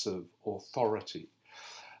sense of authority.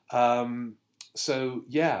 I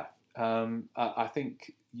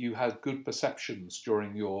think you had good perceptions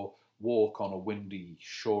during your walk on a windy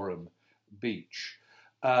Shoreham beach.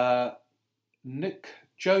 Nick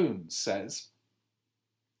Jones says,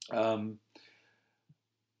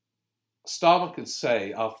 Starmer can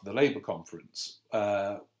say after the Labour conference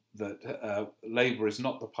that Labour is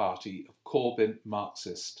not the party of Corbyn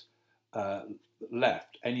Marxist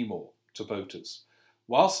left anymore to voters.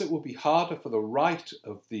 Whilst it will be harder for the right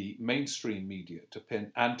of the mainstream media to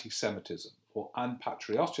pin anti-Semitism or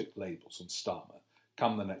unpatriotic labels on Starmer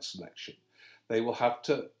come the next election, they will have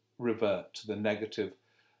to revert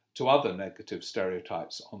to other negative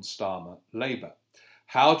stereotypes on Starmer Labour.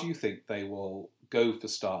 How do you think they will go for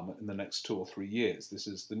Starmer in the next 2 or 3 years? This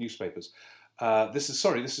is the newspapers. This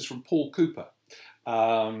is from Paul Cooper.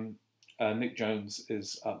 Nick Jones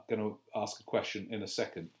is going to ask a question in a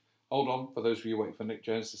second. Hold on, for those of you waiting for Nick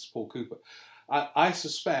Jones, this is Paul Cooper. I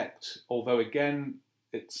suspect, although again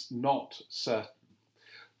it's not certain,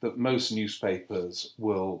 that most newspapers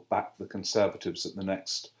will back the Conservatives at the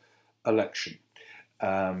next election.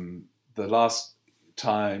 The last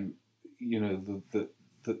time,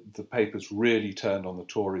 the papers really turned on the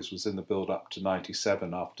Tories was in the build-up to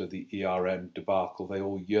 97 after the ERM debacle. They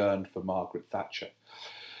all yearned for Margaret Thatcher.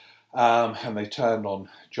 And they turned on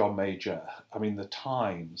John Major. I mean, the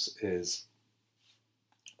Times is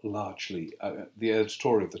largely... the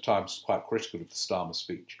editorial of the Times is quite critical of the Starmer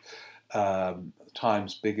speech. The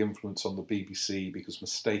Times' big influence on the BBC, because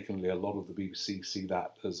mistakenly a lot of the BBC see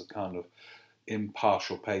that as a kind of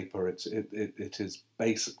impartial paper. It is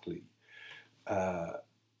basically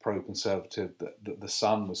pro-conservative. The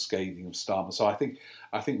Sun was scathing of Starmer. So I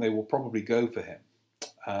think they will probably go for him.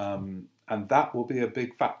 And that will be a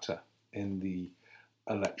big factor in the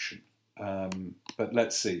election. But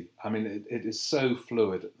let's see. I mean, it is so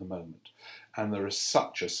fluid at the moment. And there is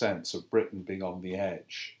such a sense of Britain being on the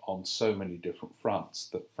edge on so many different fronts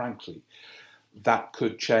that, frankly, that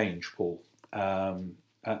could change, Paul. And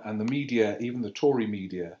the media, even the Tory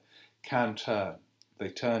media, can turn. They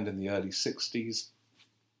turned in the early 60s.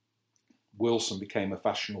 Wilson became a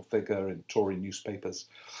fashionable figure in Tory newspapers.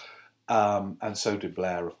 And so did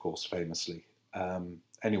Blair, of course, famously.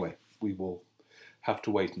 Anyway, we will have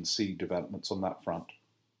to wait and see developments on that front.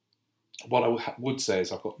 What I would say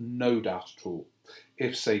is I've got no doubt at all,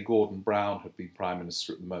 if, say, Gordon Brown had been Prime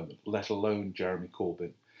Minister at the moment, let alone Jeremy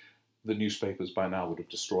Corbyn, the newspapers by now would have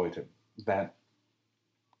destroyed him then,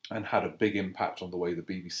 and had a big impact on the way the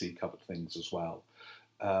BBC covered things as well.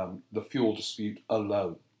 The fuel dispute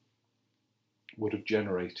alone would have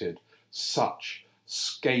generated such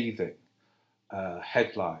scathing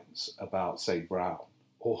headlines about, say, Brown,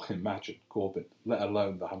 or imagine Corbyn, let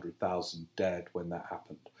alone the 100,000 dead when that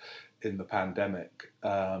happened in the pandemic,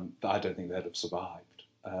 that I don't think they'd have survived.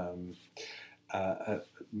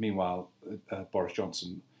 Meanwhile, Boris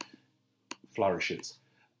Johnson flourishes.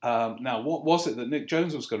 Now, what was it that Nick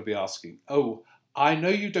Jones was going to be asking? Oh, I know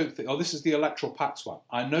you don't think, this is the electoral pacts one.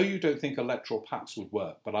 I know you don't think electoral pacts would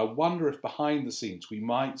work, but I wonder if behind the scenes we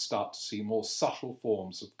might start to see more subtle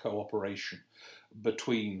forms of cooperation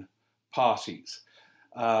between parties.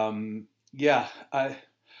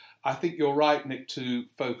 I think you're right, Nick, to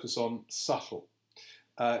focus on subtle.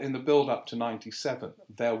 In the build-up to 97,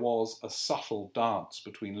 there was a subtle dance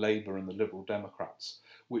between Labour and the Liberal Democrats,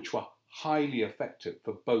 which were highly effective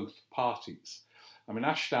for both parties. I mean,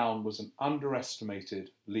 Ashdown was an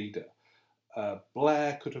underestimated leader.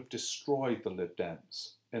 Blair could have destroyed the Lib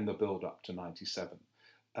Dems in the build-up to 97.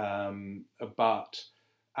 But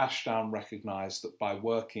Ashdown recognised that by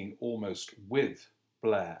working almost with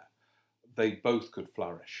Blair, they both could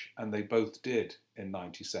flourish, and they both did in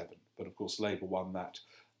 97. But of course, Labour won that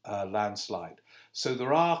landslide. So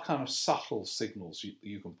there are kind of subtle signals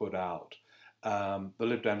you can put out. The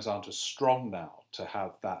Lib Dems aren't as strong now to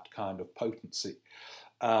have that kind of potency.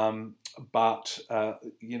 But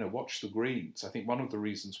watch the Greens. I think one of the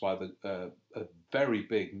reasons why a very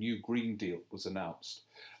big new Green Deal was announced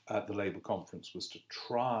at the Labour conference was to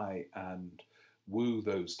try and woo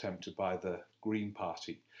those tempted by the Green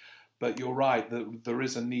Party. But you're right, there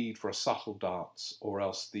is a need for a subtle dance, or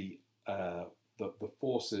else the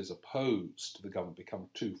forces opposed to the government become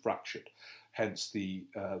too fractured. Hence the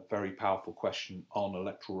very powerful question on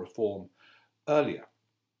electoral reform earlier.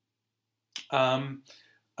 Ryan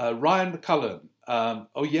McCullen,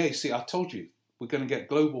 see, I told you, we're going to get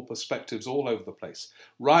global perspectives all over the place.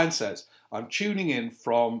 Ryan says, I'm tuning in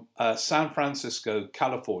from San Francisco,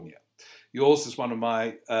 California. Yours is one of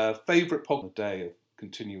my favourite podcasts on a day of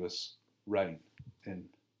continuous rain in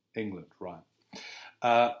England, Ryan.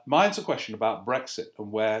 Mine's a question about Brexit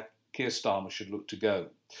and where Keir Starmer should look to go.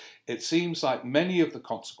 It seems like many of the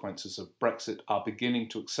consequences of Brexit are beginning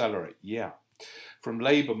to accelerate, from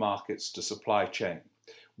labour markets to supply chain.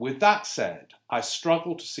 With that said, I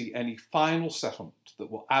struggle to see any final settlement that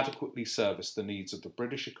will adequately service the needs of the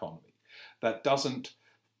British economy, that doesn't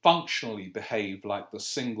functionally behave like the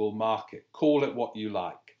single market. Call it what you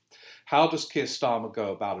like. How does Keir Starmer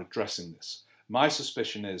go about addressing this? My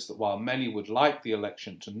suspicion is that while many would like the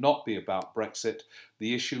election to not be about Brexit,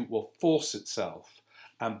 the issue will force itself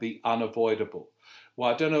and be unavoidable. Well,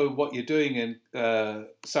 I don't know what you're doing in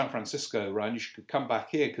San Francisco, Ryan. You should come back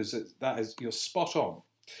here because you're spot on.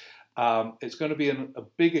 It's going to be a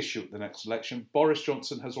big issue at the next election. Boris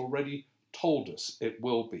Johnson has already told us it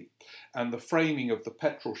will be. And the framing of the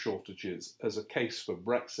petrol shortages as a case for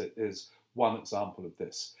Brexit is one example of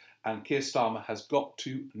this. And Keir Starmer has got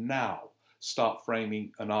to now start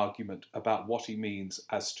framing an argument about what he means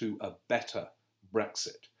as to a better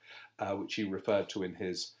Brexit, which he referred to in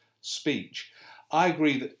his speech. I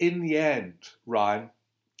agree that in the end, Ryan,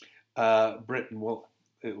 Britain will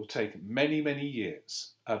take many, many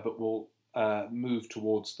years, but will move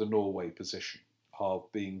towards the Norway position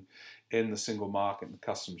of being in the single market and the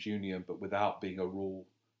customs union, but without being a rule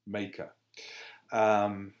maker,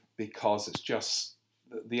 because it's just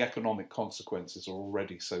the economic consequences are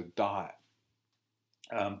already so dire.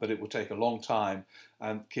 But it will take a long time,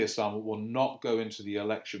 and Keir Starmer will not go into the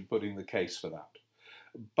election putting the case for that.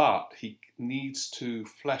 But he needs to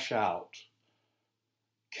flesh out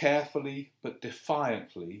carefully but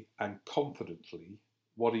defiantly and confidently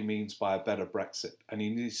what he means by a better Brexit. And he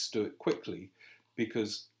needs to do it quickly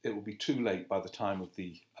because it will be too late by the time of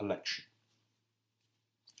the election.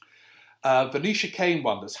 Venetia Kane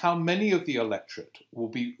wonders how many of the electorate will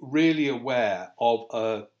be really aware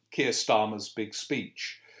of Keir Starmer's big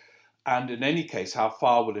speech, and in any case, how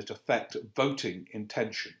far will it affect voting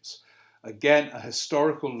intentions? Again, a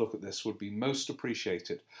historical look at this would be most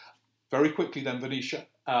appreciated. Very quickly then, Venetia,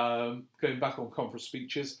 going back on conference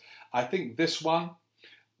speeches, I think this one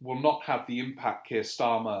will not have the impact Keir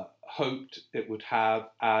Starmer hoped it would have.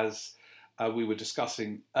 As we were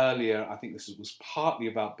discussing earlier, I think this was partly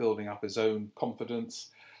about building up his own confidence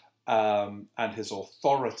and his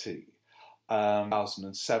authority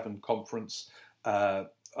 2007 conference,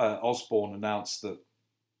 Osborne announced that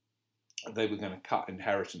they were going to cut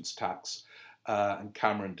inheritance tax, and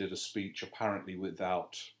Cameron did a speech apparently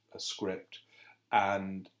without a script,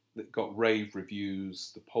 and it got rave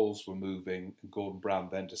reviews. The polls were moving, and Gordon Brown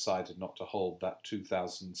then decided not to hold that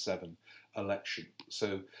 2007 election.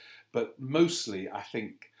 So, but mostly, I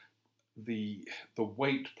think the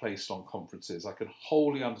weight placed on conferences, I can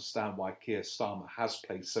wholly understand why Keir Starmer has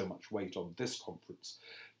placed so much weight on this conference,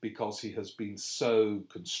 because he has been so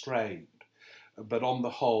constrained. But on the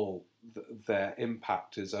whole, their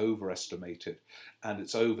impact is overestimated, and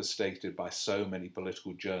it's overstated by so many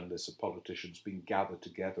political journalists and politicians being gathered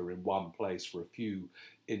together in one place for a few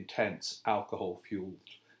intense alcohol-fueled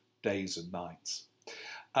days and nights.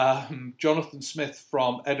 Jonathan Smith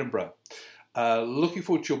from Edinburgh. Looking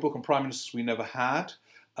forward to your book on Prime Ministers We Never Had.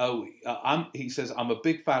 He says, I'm a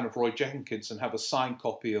big fan of Roy Jenkins and have a signed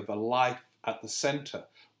copy of A Life at the Centre.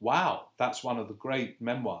 Wow, that's one of the great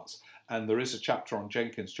memoirs. And there is a chapter on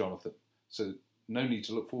Jenkins, Jonathan. So no need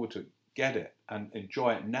to look forward to it. Get it and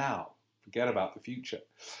enjoy it now. Forget about the future.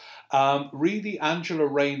 Read the Angela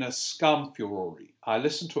Rayner Scum Furore. I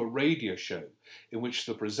listened to a radio show in which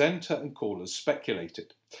the presenter and callers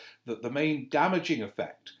speculated that the main damaging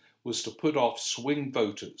effect was to put off swing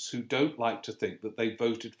voters who don't like to think that they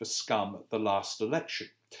voted for scum at the last election,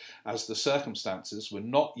 as the circumstances were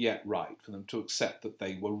not yet right for them to accept that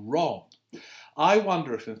they were wrong. I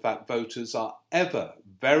wonder if, in fact, voters are ever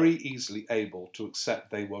very easily able to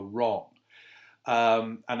accept they were wrong.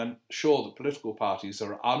 And I'm sure the political parties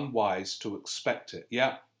are unwise to expect it.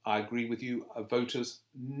 Yeah, I agree with you. Voters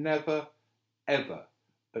never, ever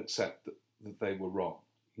accept that they were wrong.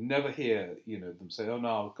 You never hear, them say, oh,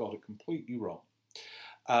 no, I've got it completely wrong.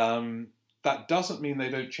 That doesn't mean they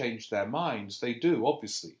don't change their minds. They do,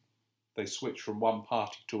 obviously. They switch from one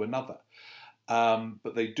party to another.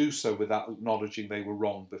 But they do so without acknowledging they were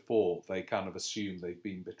wrong before. They kind of assume they've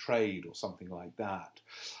been betrayed or something like that.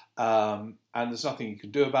 And there's nothing you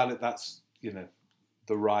can do about it. That's,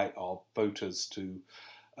 the right of voters to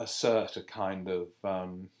assert a kind of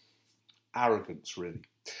arrogance, really.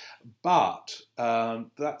 But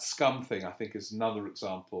that scum thing, I think, is another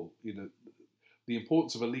example. The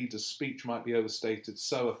importance of a leader's speech might be overstated.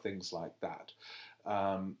 So are things like that.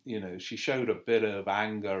 She showed a bit of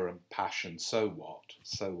anger and passion. So what?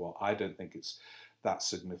 So what? I don't think it's that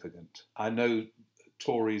significant. I know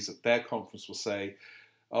Tories at their conference will say,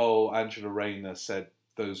 oh, Angela Rayner said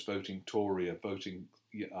those voting Tory are voting,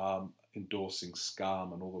 endorsing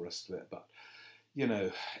scum and all the rest of it. But,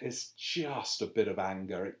 it's just a bit of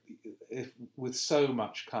anger. With so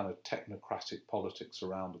much kind of technocratic politics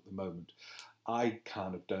around at the moment, I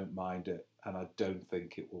kind of don't mind it, and I don't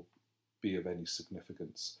think it will be of any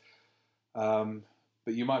significance. But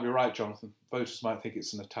you might be right, Jonathan. Voters might think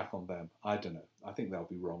it's an attack on them. I don't know. I think they'll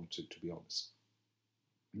be wrong, to be honest.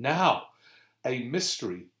 Now, a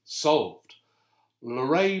mystery solved.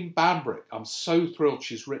 Lorraine Bambrick. I'm so thrilled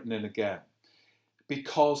she's written in again,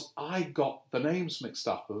 because I got the names mixed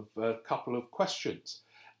up of a couple of questions.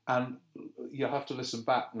 And you'll have to listen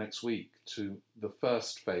back next week to the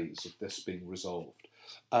first phase of this being resolved.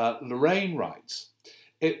 Lorraine writes,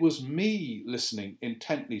 it was me listening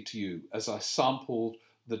intently to you as I sampled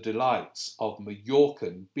the delights of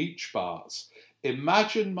Mallorcan beach bars.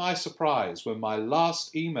 Imagine my surprise when my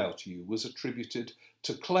last email to you was attributed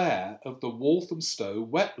to Claire of the Walthamstow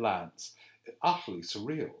wetlands. Utterly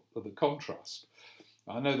surreal, the contrast.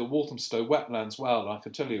 I know the Walthamstow wetlands well, and I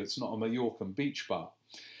can tell you it's not a Mallorcan beach bar.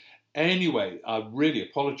 Anyway, I really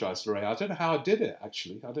apologise, Lorraine. I don't know how I did it,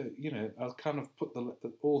 actually. I kind of put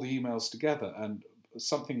all the emails together and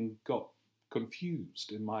something got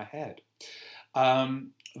confused in my head.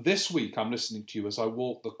 This week I'm listening to you as I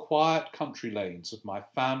walk the quiet country lanes of my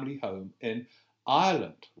family home in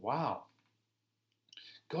Ireland. Wow.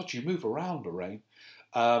 God, you move around, Lorraine.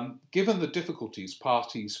 Given the difficulties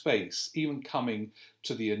parties face, even coming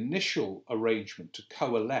to the initial arrangement to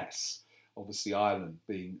coalesce, obviously Ireland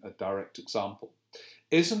being a direct example,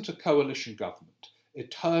 isn't a coalition government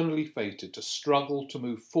eternally fated to struggle to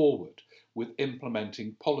move forward with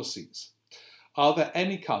implementing policies? Are there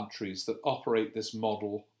any countries that operate this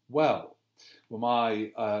model well? Well,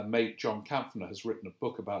 my mate John Camphoner has written a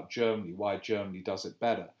book about Germany, Why Germany Does It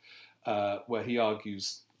Better, where he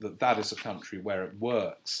argues that is a country where it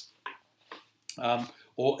works.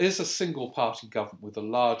 Or is a single-party government with a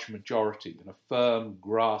large majority and a firm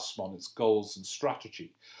grasp on its goals and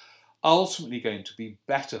strategy ultimately going to be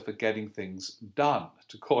better for getting things done,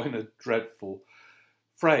 to coin a dreadful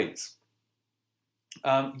phrase?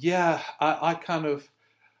 I kind of,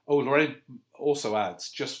 Oh, Lorraine also adds,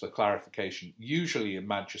 just for clarification, usually in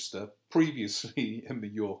Manchester, previously in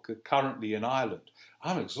Mallorca, currently in Ireland.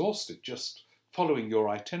 I'm exhausted just following your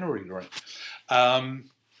itinerary, Lorraine.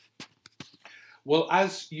 Well,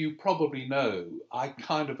 as you probably know, I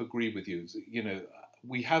kind of agree with you. You know,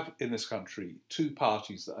 we have in this country two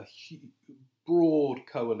parties that are broad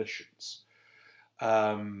coalitions.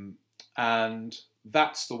 And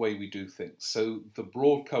that's the way we do things. So the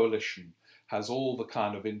broad coalition has all the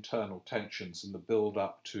kind of internal tensions in the build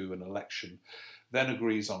up to an election, then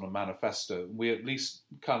agrees on a manifesto. We at least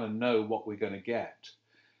kind of know what we're going to get.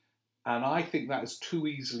 And I think that is too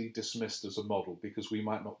easily dismissed as a model because we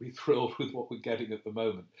might not be thrilled with what we're getting at the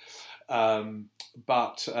moment.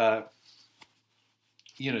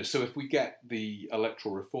 You know, so if we get the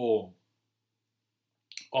electoral reform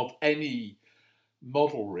of any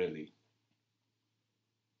model, really,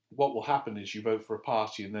 what will happen is you vote for a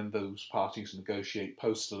party and then those parties negotiate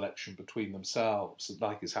post-election between themselves,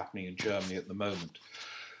 like is happening in Germany at the moment.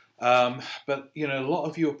 But, you know, a lot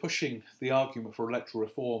of you are pushing the argument for electoral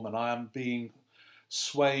reform, and I am being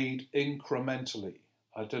swayed incrementally.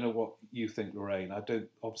 I don't know what you think, Lorraine. I don't,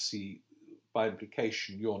 obviously, by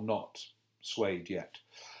implication, you're not swayed yet.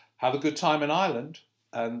 Have a good time in Ireland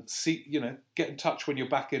and see, you know, get in touch when you're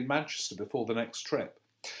back in Manchester before the next trip.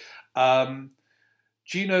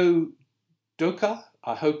 Gino Doka,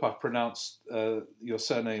 I hope I've pronounced your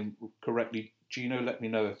surname correctly. Gino, let me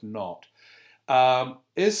know if not.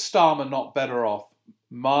 Is Starmer not better off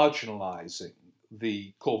marginalising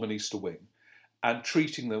the Corbynista wing and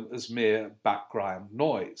treating them as mere background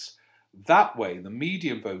noise? That way, the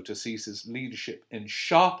median voter sees his leadership in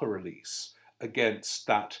sharper release against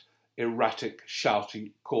that erratic,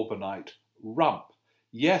 shouty Corbynite rump.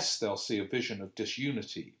 Yes, they'll see a vision of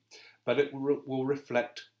disunity, but it will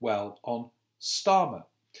reflect well on Starmer.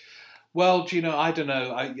 Well, Gino, I don't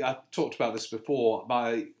know. I've talked about this before.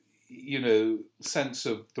 My, you know, sense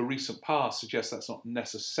of the recent past suggests that's not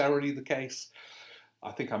necessarily the case. I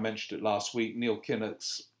think I mentioned it last week. Neil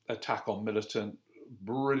Kinnock's attack on Militant,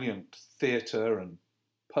 brilliant theatre and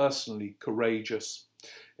personally courageous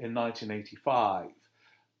in 1985.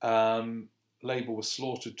 Labour was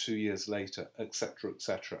slaughtered 2 years later, etc.,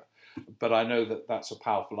 etc. But I know that that's a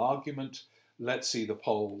powerful argument. Let's see the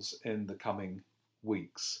polls in the coming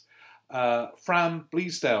weeks. Fran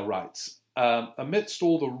Bleasdale writes, amidst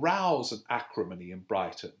all the rows and acrimony in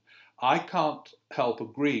Brighton, I can't help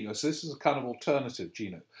agreeing, so this is a kind of alternative,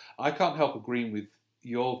 Gino, I can't help agreeing with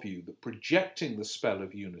your view that projecting the spell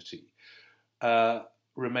of unity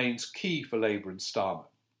remains key for Labour and Starmer.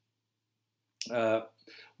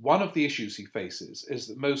 One of the issues he faces is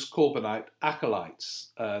that most Corbynite acolytes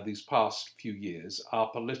these past few years are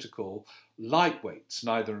political lightweights,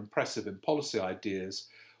 neither impressive in policy ideas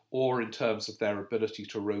or in terms of their ability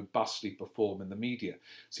to robustly perform in the media.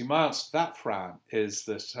 See, my answer to that, Fran, is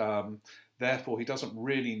that therefore he doesn't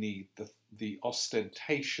really need the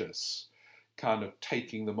ostentatious kind of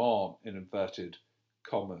taking them on, in inverted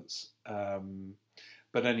commas.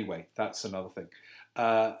 But anyway, that's another thing.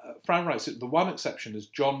 Fran writes, the one exception is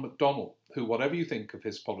John McDonnell, who, whatever you think of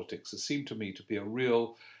his politics, has seemed to me to be a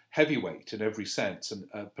real heavyweight in every sense, and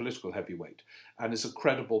a political heavyweight, and is a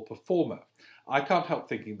credible performer. I can't help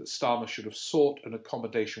thinking that Starmer should have sought an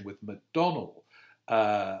accommodation with McDonnell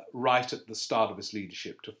right at the start of his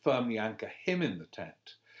leadership to firmly anchor him in the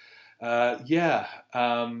tent. Yeah,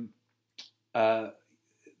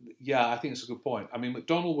 I think it's a good point. I mean,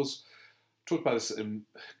 McDonnell was talked about this in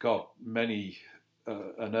many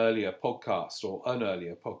an earlier podcast.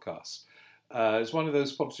 It's one of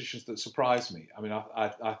those politicians that surprised me. I mean,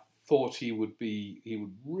 I thought he would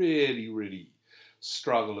really, really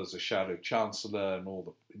struggle as a shadow chancellor and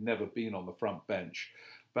never been on the front bench,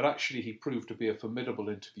 but actually he proved to be a formidable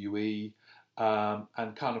interviewee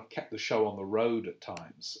and kind of kept the show on the road at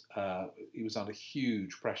times. He was under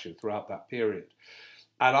huge pressure throughout that period,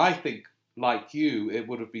 and I think, like you, it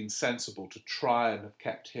would have been sensible to try and have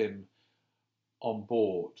kept him on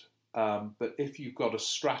board. But if you've got a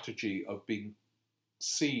strategy of being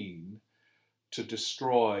seen to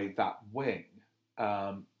destroy that wing,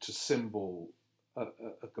 to symbol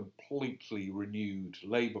a completely renewed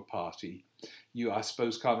Labour Party, you, I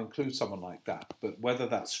suppose, can't include someone like that. But whether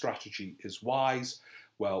that strategy is wise,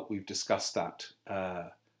 well, we've discussed that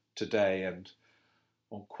today and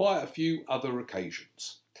on quite a few other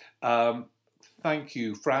occasions. Thank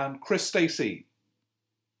you, Fran. Chris Stacey,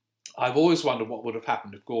 I've always wondered what would have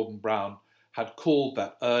happened if Gordon Brown had called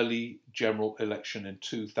that early general election in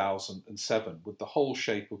 2007. Would the whole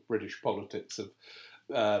shape of British politics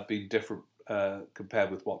have been different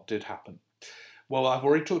compared with what did happen? Well, I've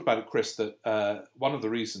already talked about it, Chris, that one of the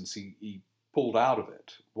reasons he pulled out of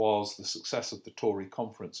it was the success of the Tory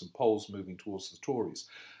conference and polls moving towards the Tories.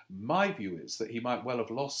 My view is that he might well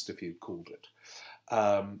have lost if he had called it.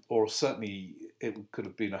 Or certainly it could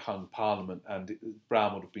have been a hung parliament, and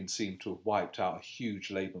Brown would have been seen to have wiped out a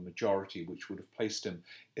huge Labour majority, which would have placed him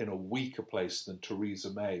in a weaker place than Theresa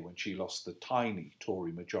May when she lost the tiny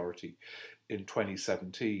Tory majority in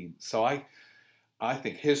 2017. So I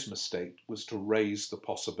think his mistake was to raise the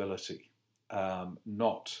possibility,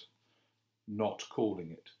 not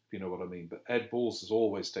calling it, if you know what I mean. But Ed Balls has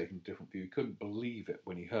always taken a different view. He couldn't believe it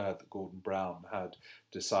when he heard that Gordon Brown had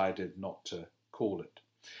decided not to call it.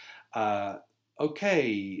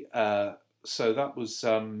 So that was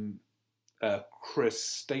Chris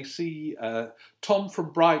Stacey. Tom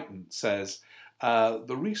from Brighton says,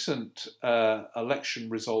 the recent election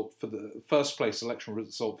result for the first place election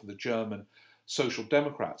result for the German Social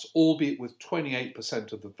Democrats, albeit with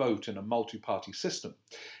 28% of the vote in a multi-party system,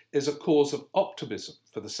 is a cause of optimism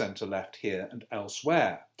for the centre-left here and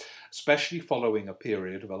elsewhere, especially following a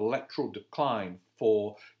period of electoral decline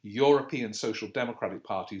for European social democratic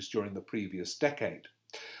parties during the previous decade.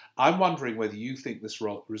 I'm wondering whether you think this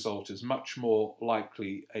result is much more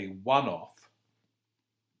likely a one-off.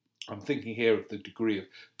 I'm thinking here of the degree of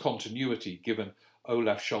continuity given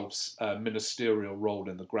Olaf Scholz's ministerial role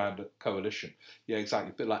in the Grand Coalition. Yeah,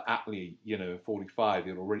 exactly. A bit like Attlee, in 45,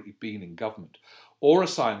 he'd already been in government. Or a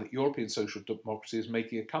sign that European social democracy is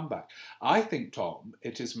making a comeback. I think, Tom,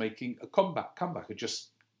 it is making a comeback. I just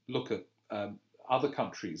look at other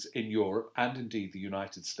countries in Europe and indeed the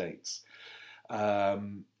United States,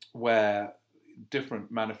 where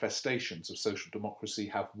different manifestations of social democracy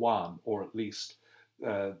have won or at least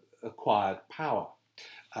acquired power,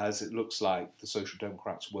 as it looks like the Social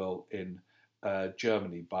Democrats will in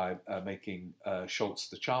Germany by making Scholz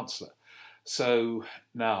the Chancellor. So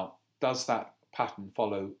now, does that pattern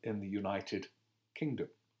follow in the United Kingdom?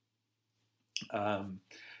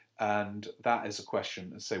 And that is a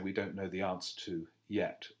question, as I say, we don't know the answer to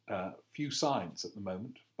yet. Few signs at the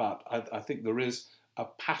moment, but I think there is a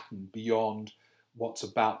pattern beyond what's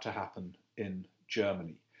about to happen in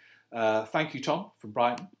Germany. Thank you, Tom, from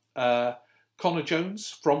Brighton. Connor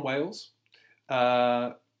Jones from Wales. He's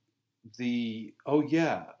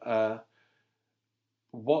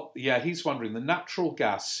wondering, the natural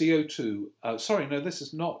gas, CO2, this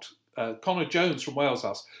is not, Connor Jones from Wales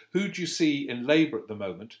asks, who do you see in Labour at the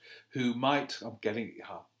moment who might,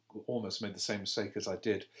 almost made the same mistake as I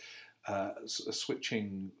did,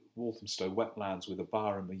 switching Walthamstow wetlands with a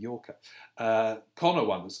bar in Mallorca. Connor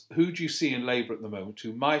wonders, who do you see in Labour at the moment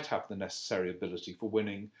who might have the necessary ability for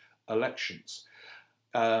winning elections?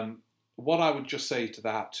 What I would just say to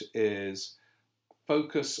that is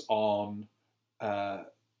focus on Keir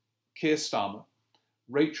Starmer,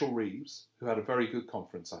 Rachel Reeves, who had a very good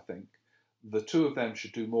conference, I think. The two of them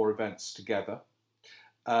should do more events together.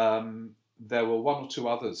 There were one or two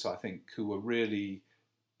others, I think, who are really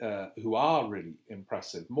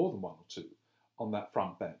impressive, more than one or two, on that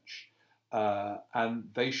front bench.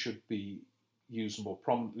 And they should be used more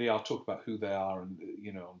prominently. I'll talk about who they are and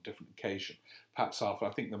on different occasions. Perhaps after,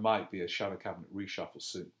 I think there might be a shadow cabinet reshuffle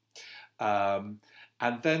soon. And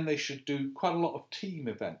then they should do quite a lot of team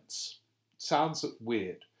events. Sounds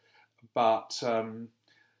weird, but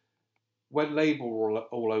when Labour were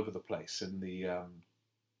all over the place in the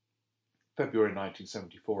February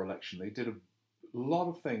 1974 election, they did a lot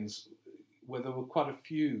of things where there were quite a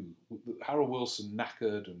few. Harold Wilson,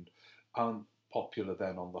 knackered and unpopular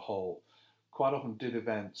then on the whole, quite often did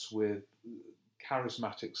events with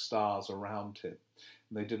charismatic stars around him.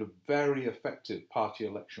 And they did a very effective party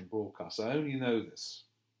election broadcast. I only know this,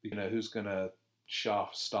 who's going to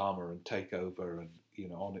shaft Starmer and take over and,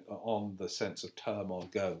 on the sense of term or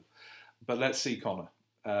go. But let's see, Connor.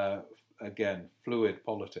 Again, fluid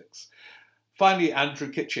politics. Finally,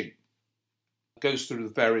 Andrew Kitching goes through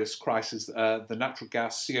the various crises. The natural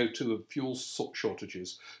gas, CO2 and fuel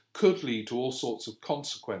shortages could lead to all sorts of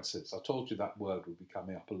consequences. I told you that word would be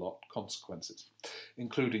coming up a lot, consequences,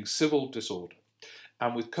 including civil disorder.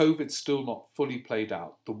 And with COVID still not fully played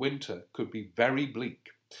out, the winter could be very bleak.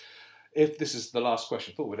 If this is the last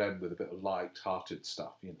question, I thought we'd end with a bit of light-hearted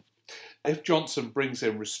stuff, If Johnson brings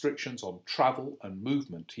in restrictions on travel and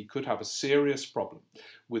movement, he could have a serious problem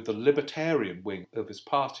with the libertarian wing of his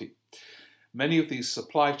party. Many of these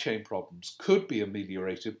supply chain problems could be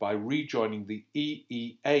ameliorated by rejoining the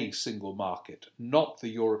EEA single market, not the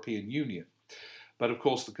European Union. But of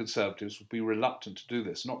course the Conservatives will be reluctant to do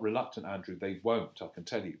this. Not reluctant, Andrew, they won't, I can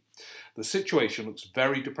tell you. The situation looks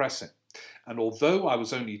very depressing. And although I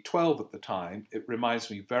was only 12 at the time, it reminds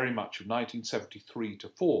me very much of 1973 to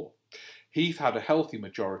 4. Heath had a healthy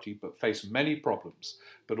majority but faced many problems,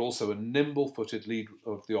 but also a nimble-footed leader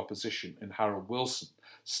of the opposition in Harold Wilson.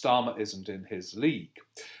 Starmer isn't in his league.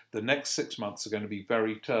 The next 6 months are going to be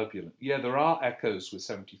very turbulent. Yeah, there are echoes with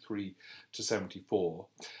 73 to 74.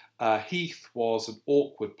 Heath was an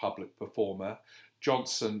awkward public performer.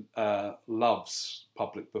 Johnson loves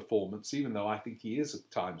public performance, even though I think he is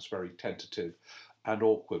at times very tentative and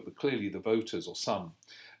awkward, but clearly the voters, or some,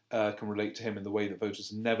 can relate to him in the way that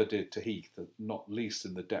voters never did to Heath, not least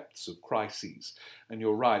in the depths of crises. And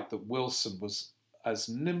you're right that Wilson was as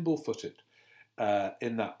nimble-footed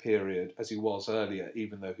in that period as he was earlier,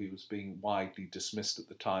 even though he was being widely dismissed at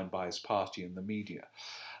the time by his party and the media.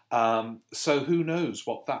 So who knows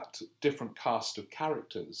what that different cast of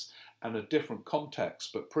characters and a different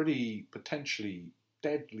context, but pretty potentially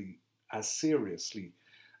deadly, as seriously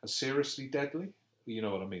deadly? You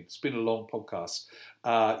know what I mean. It's been a long podcast.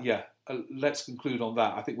 Let's conclude on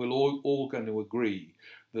that. I think we're all going to agree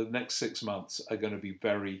that the next 6 months are going to be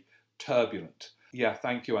very turbulent. Yeah,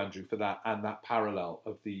 thank you, Andrew, for that, and that parallel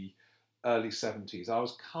of the early 70s. I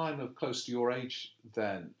was kind of close to your age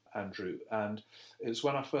then, Andrew, and it was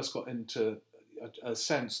when I first got into a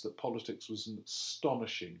sense that politics was an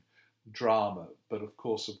astonishing drama, but of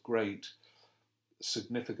course of great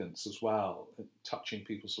significance as well, touching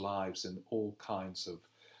people's lives in all kinds of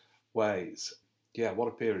ways. Yeah, what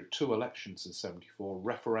a period. 2 elections in 74,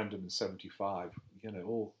 referendum in 75,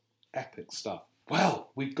 all epic stuff.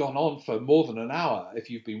 Well, we've gone on for more than an hour. If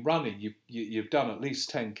you've been running, you've done at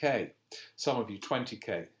least 10k, some of you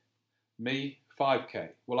 20k, me 5k.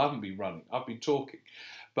 Well, I haven't been running, I've been talking.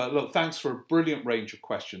 But look, thanks for a brilliant range of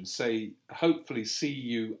questions. Hopefully see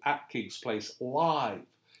you at King's Place live.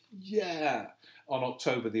 Yeah. On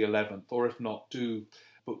October the 11th, or if not, do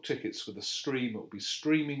book tickets for the stream. It will be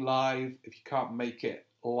streaming live. If you can't make it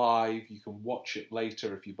live, you can watch it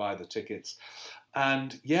later if you buy the tickets.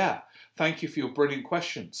 And yeah, thank you for your brilliant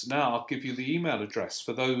questions. Now I'll give you the email address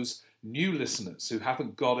for those new listeners who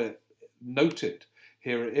haven't got it noted.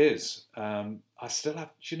 Here it is. I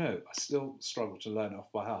still struggle to learn it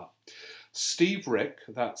off by heart. Steve Rick,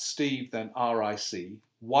 that's Steve then RIC,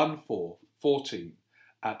 1414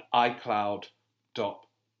 at iCloud.com.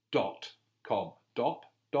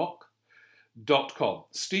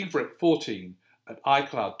 Steve Rick 14 at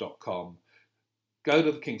iCloud.com. Go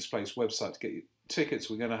to the King's Place website to get your tickets.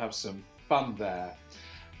 We're going to have some fun there.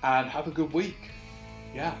 And have a good week.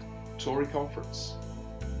 Yeah, Tory conference.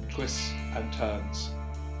 Twists and turns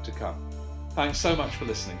to come. Thanks so much for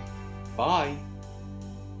listening. Bye.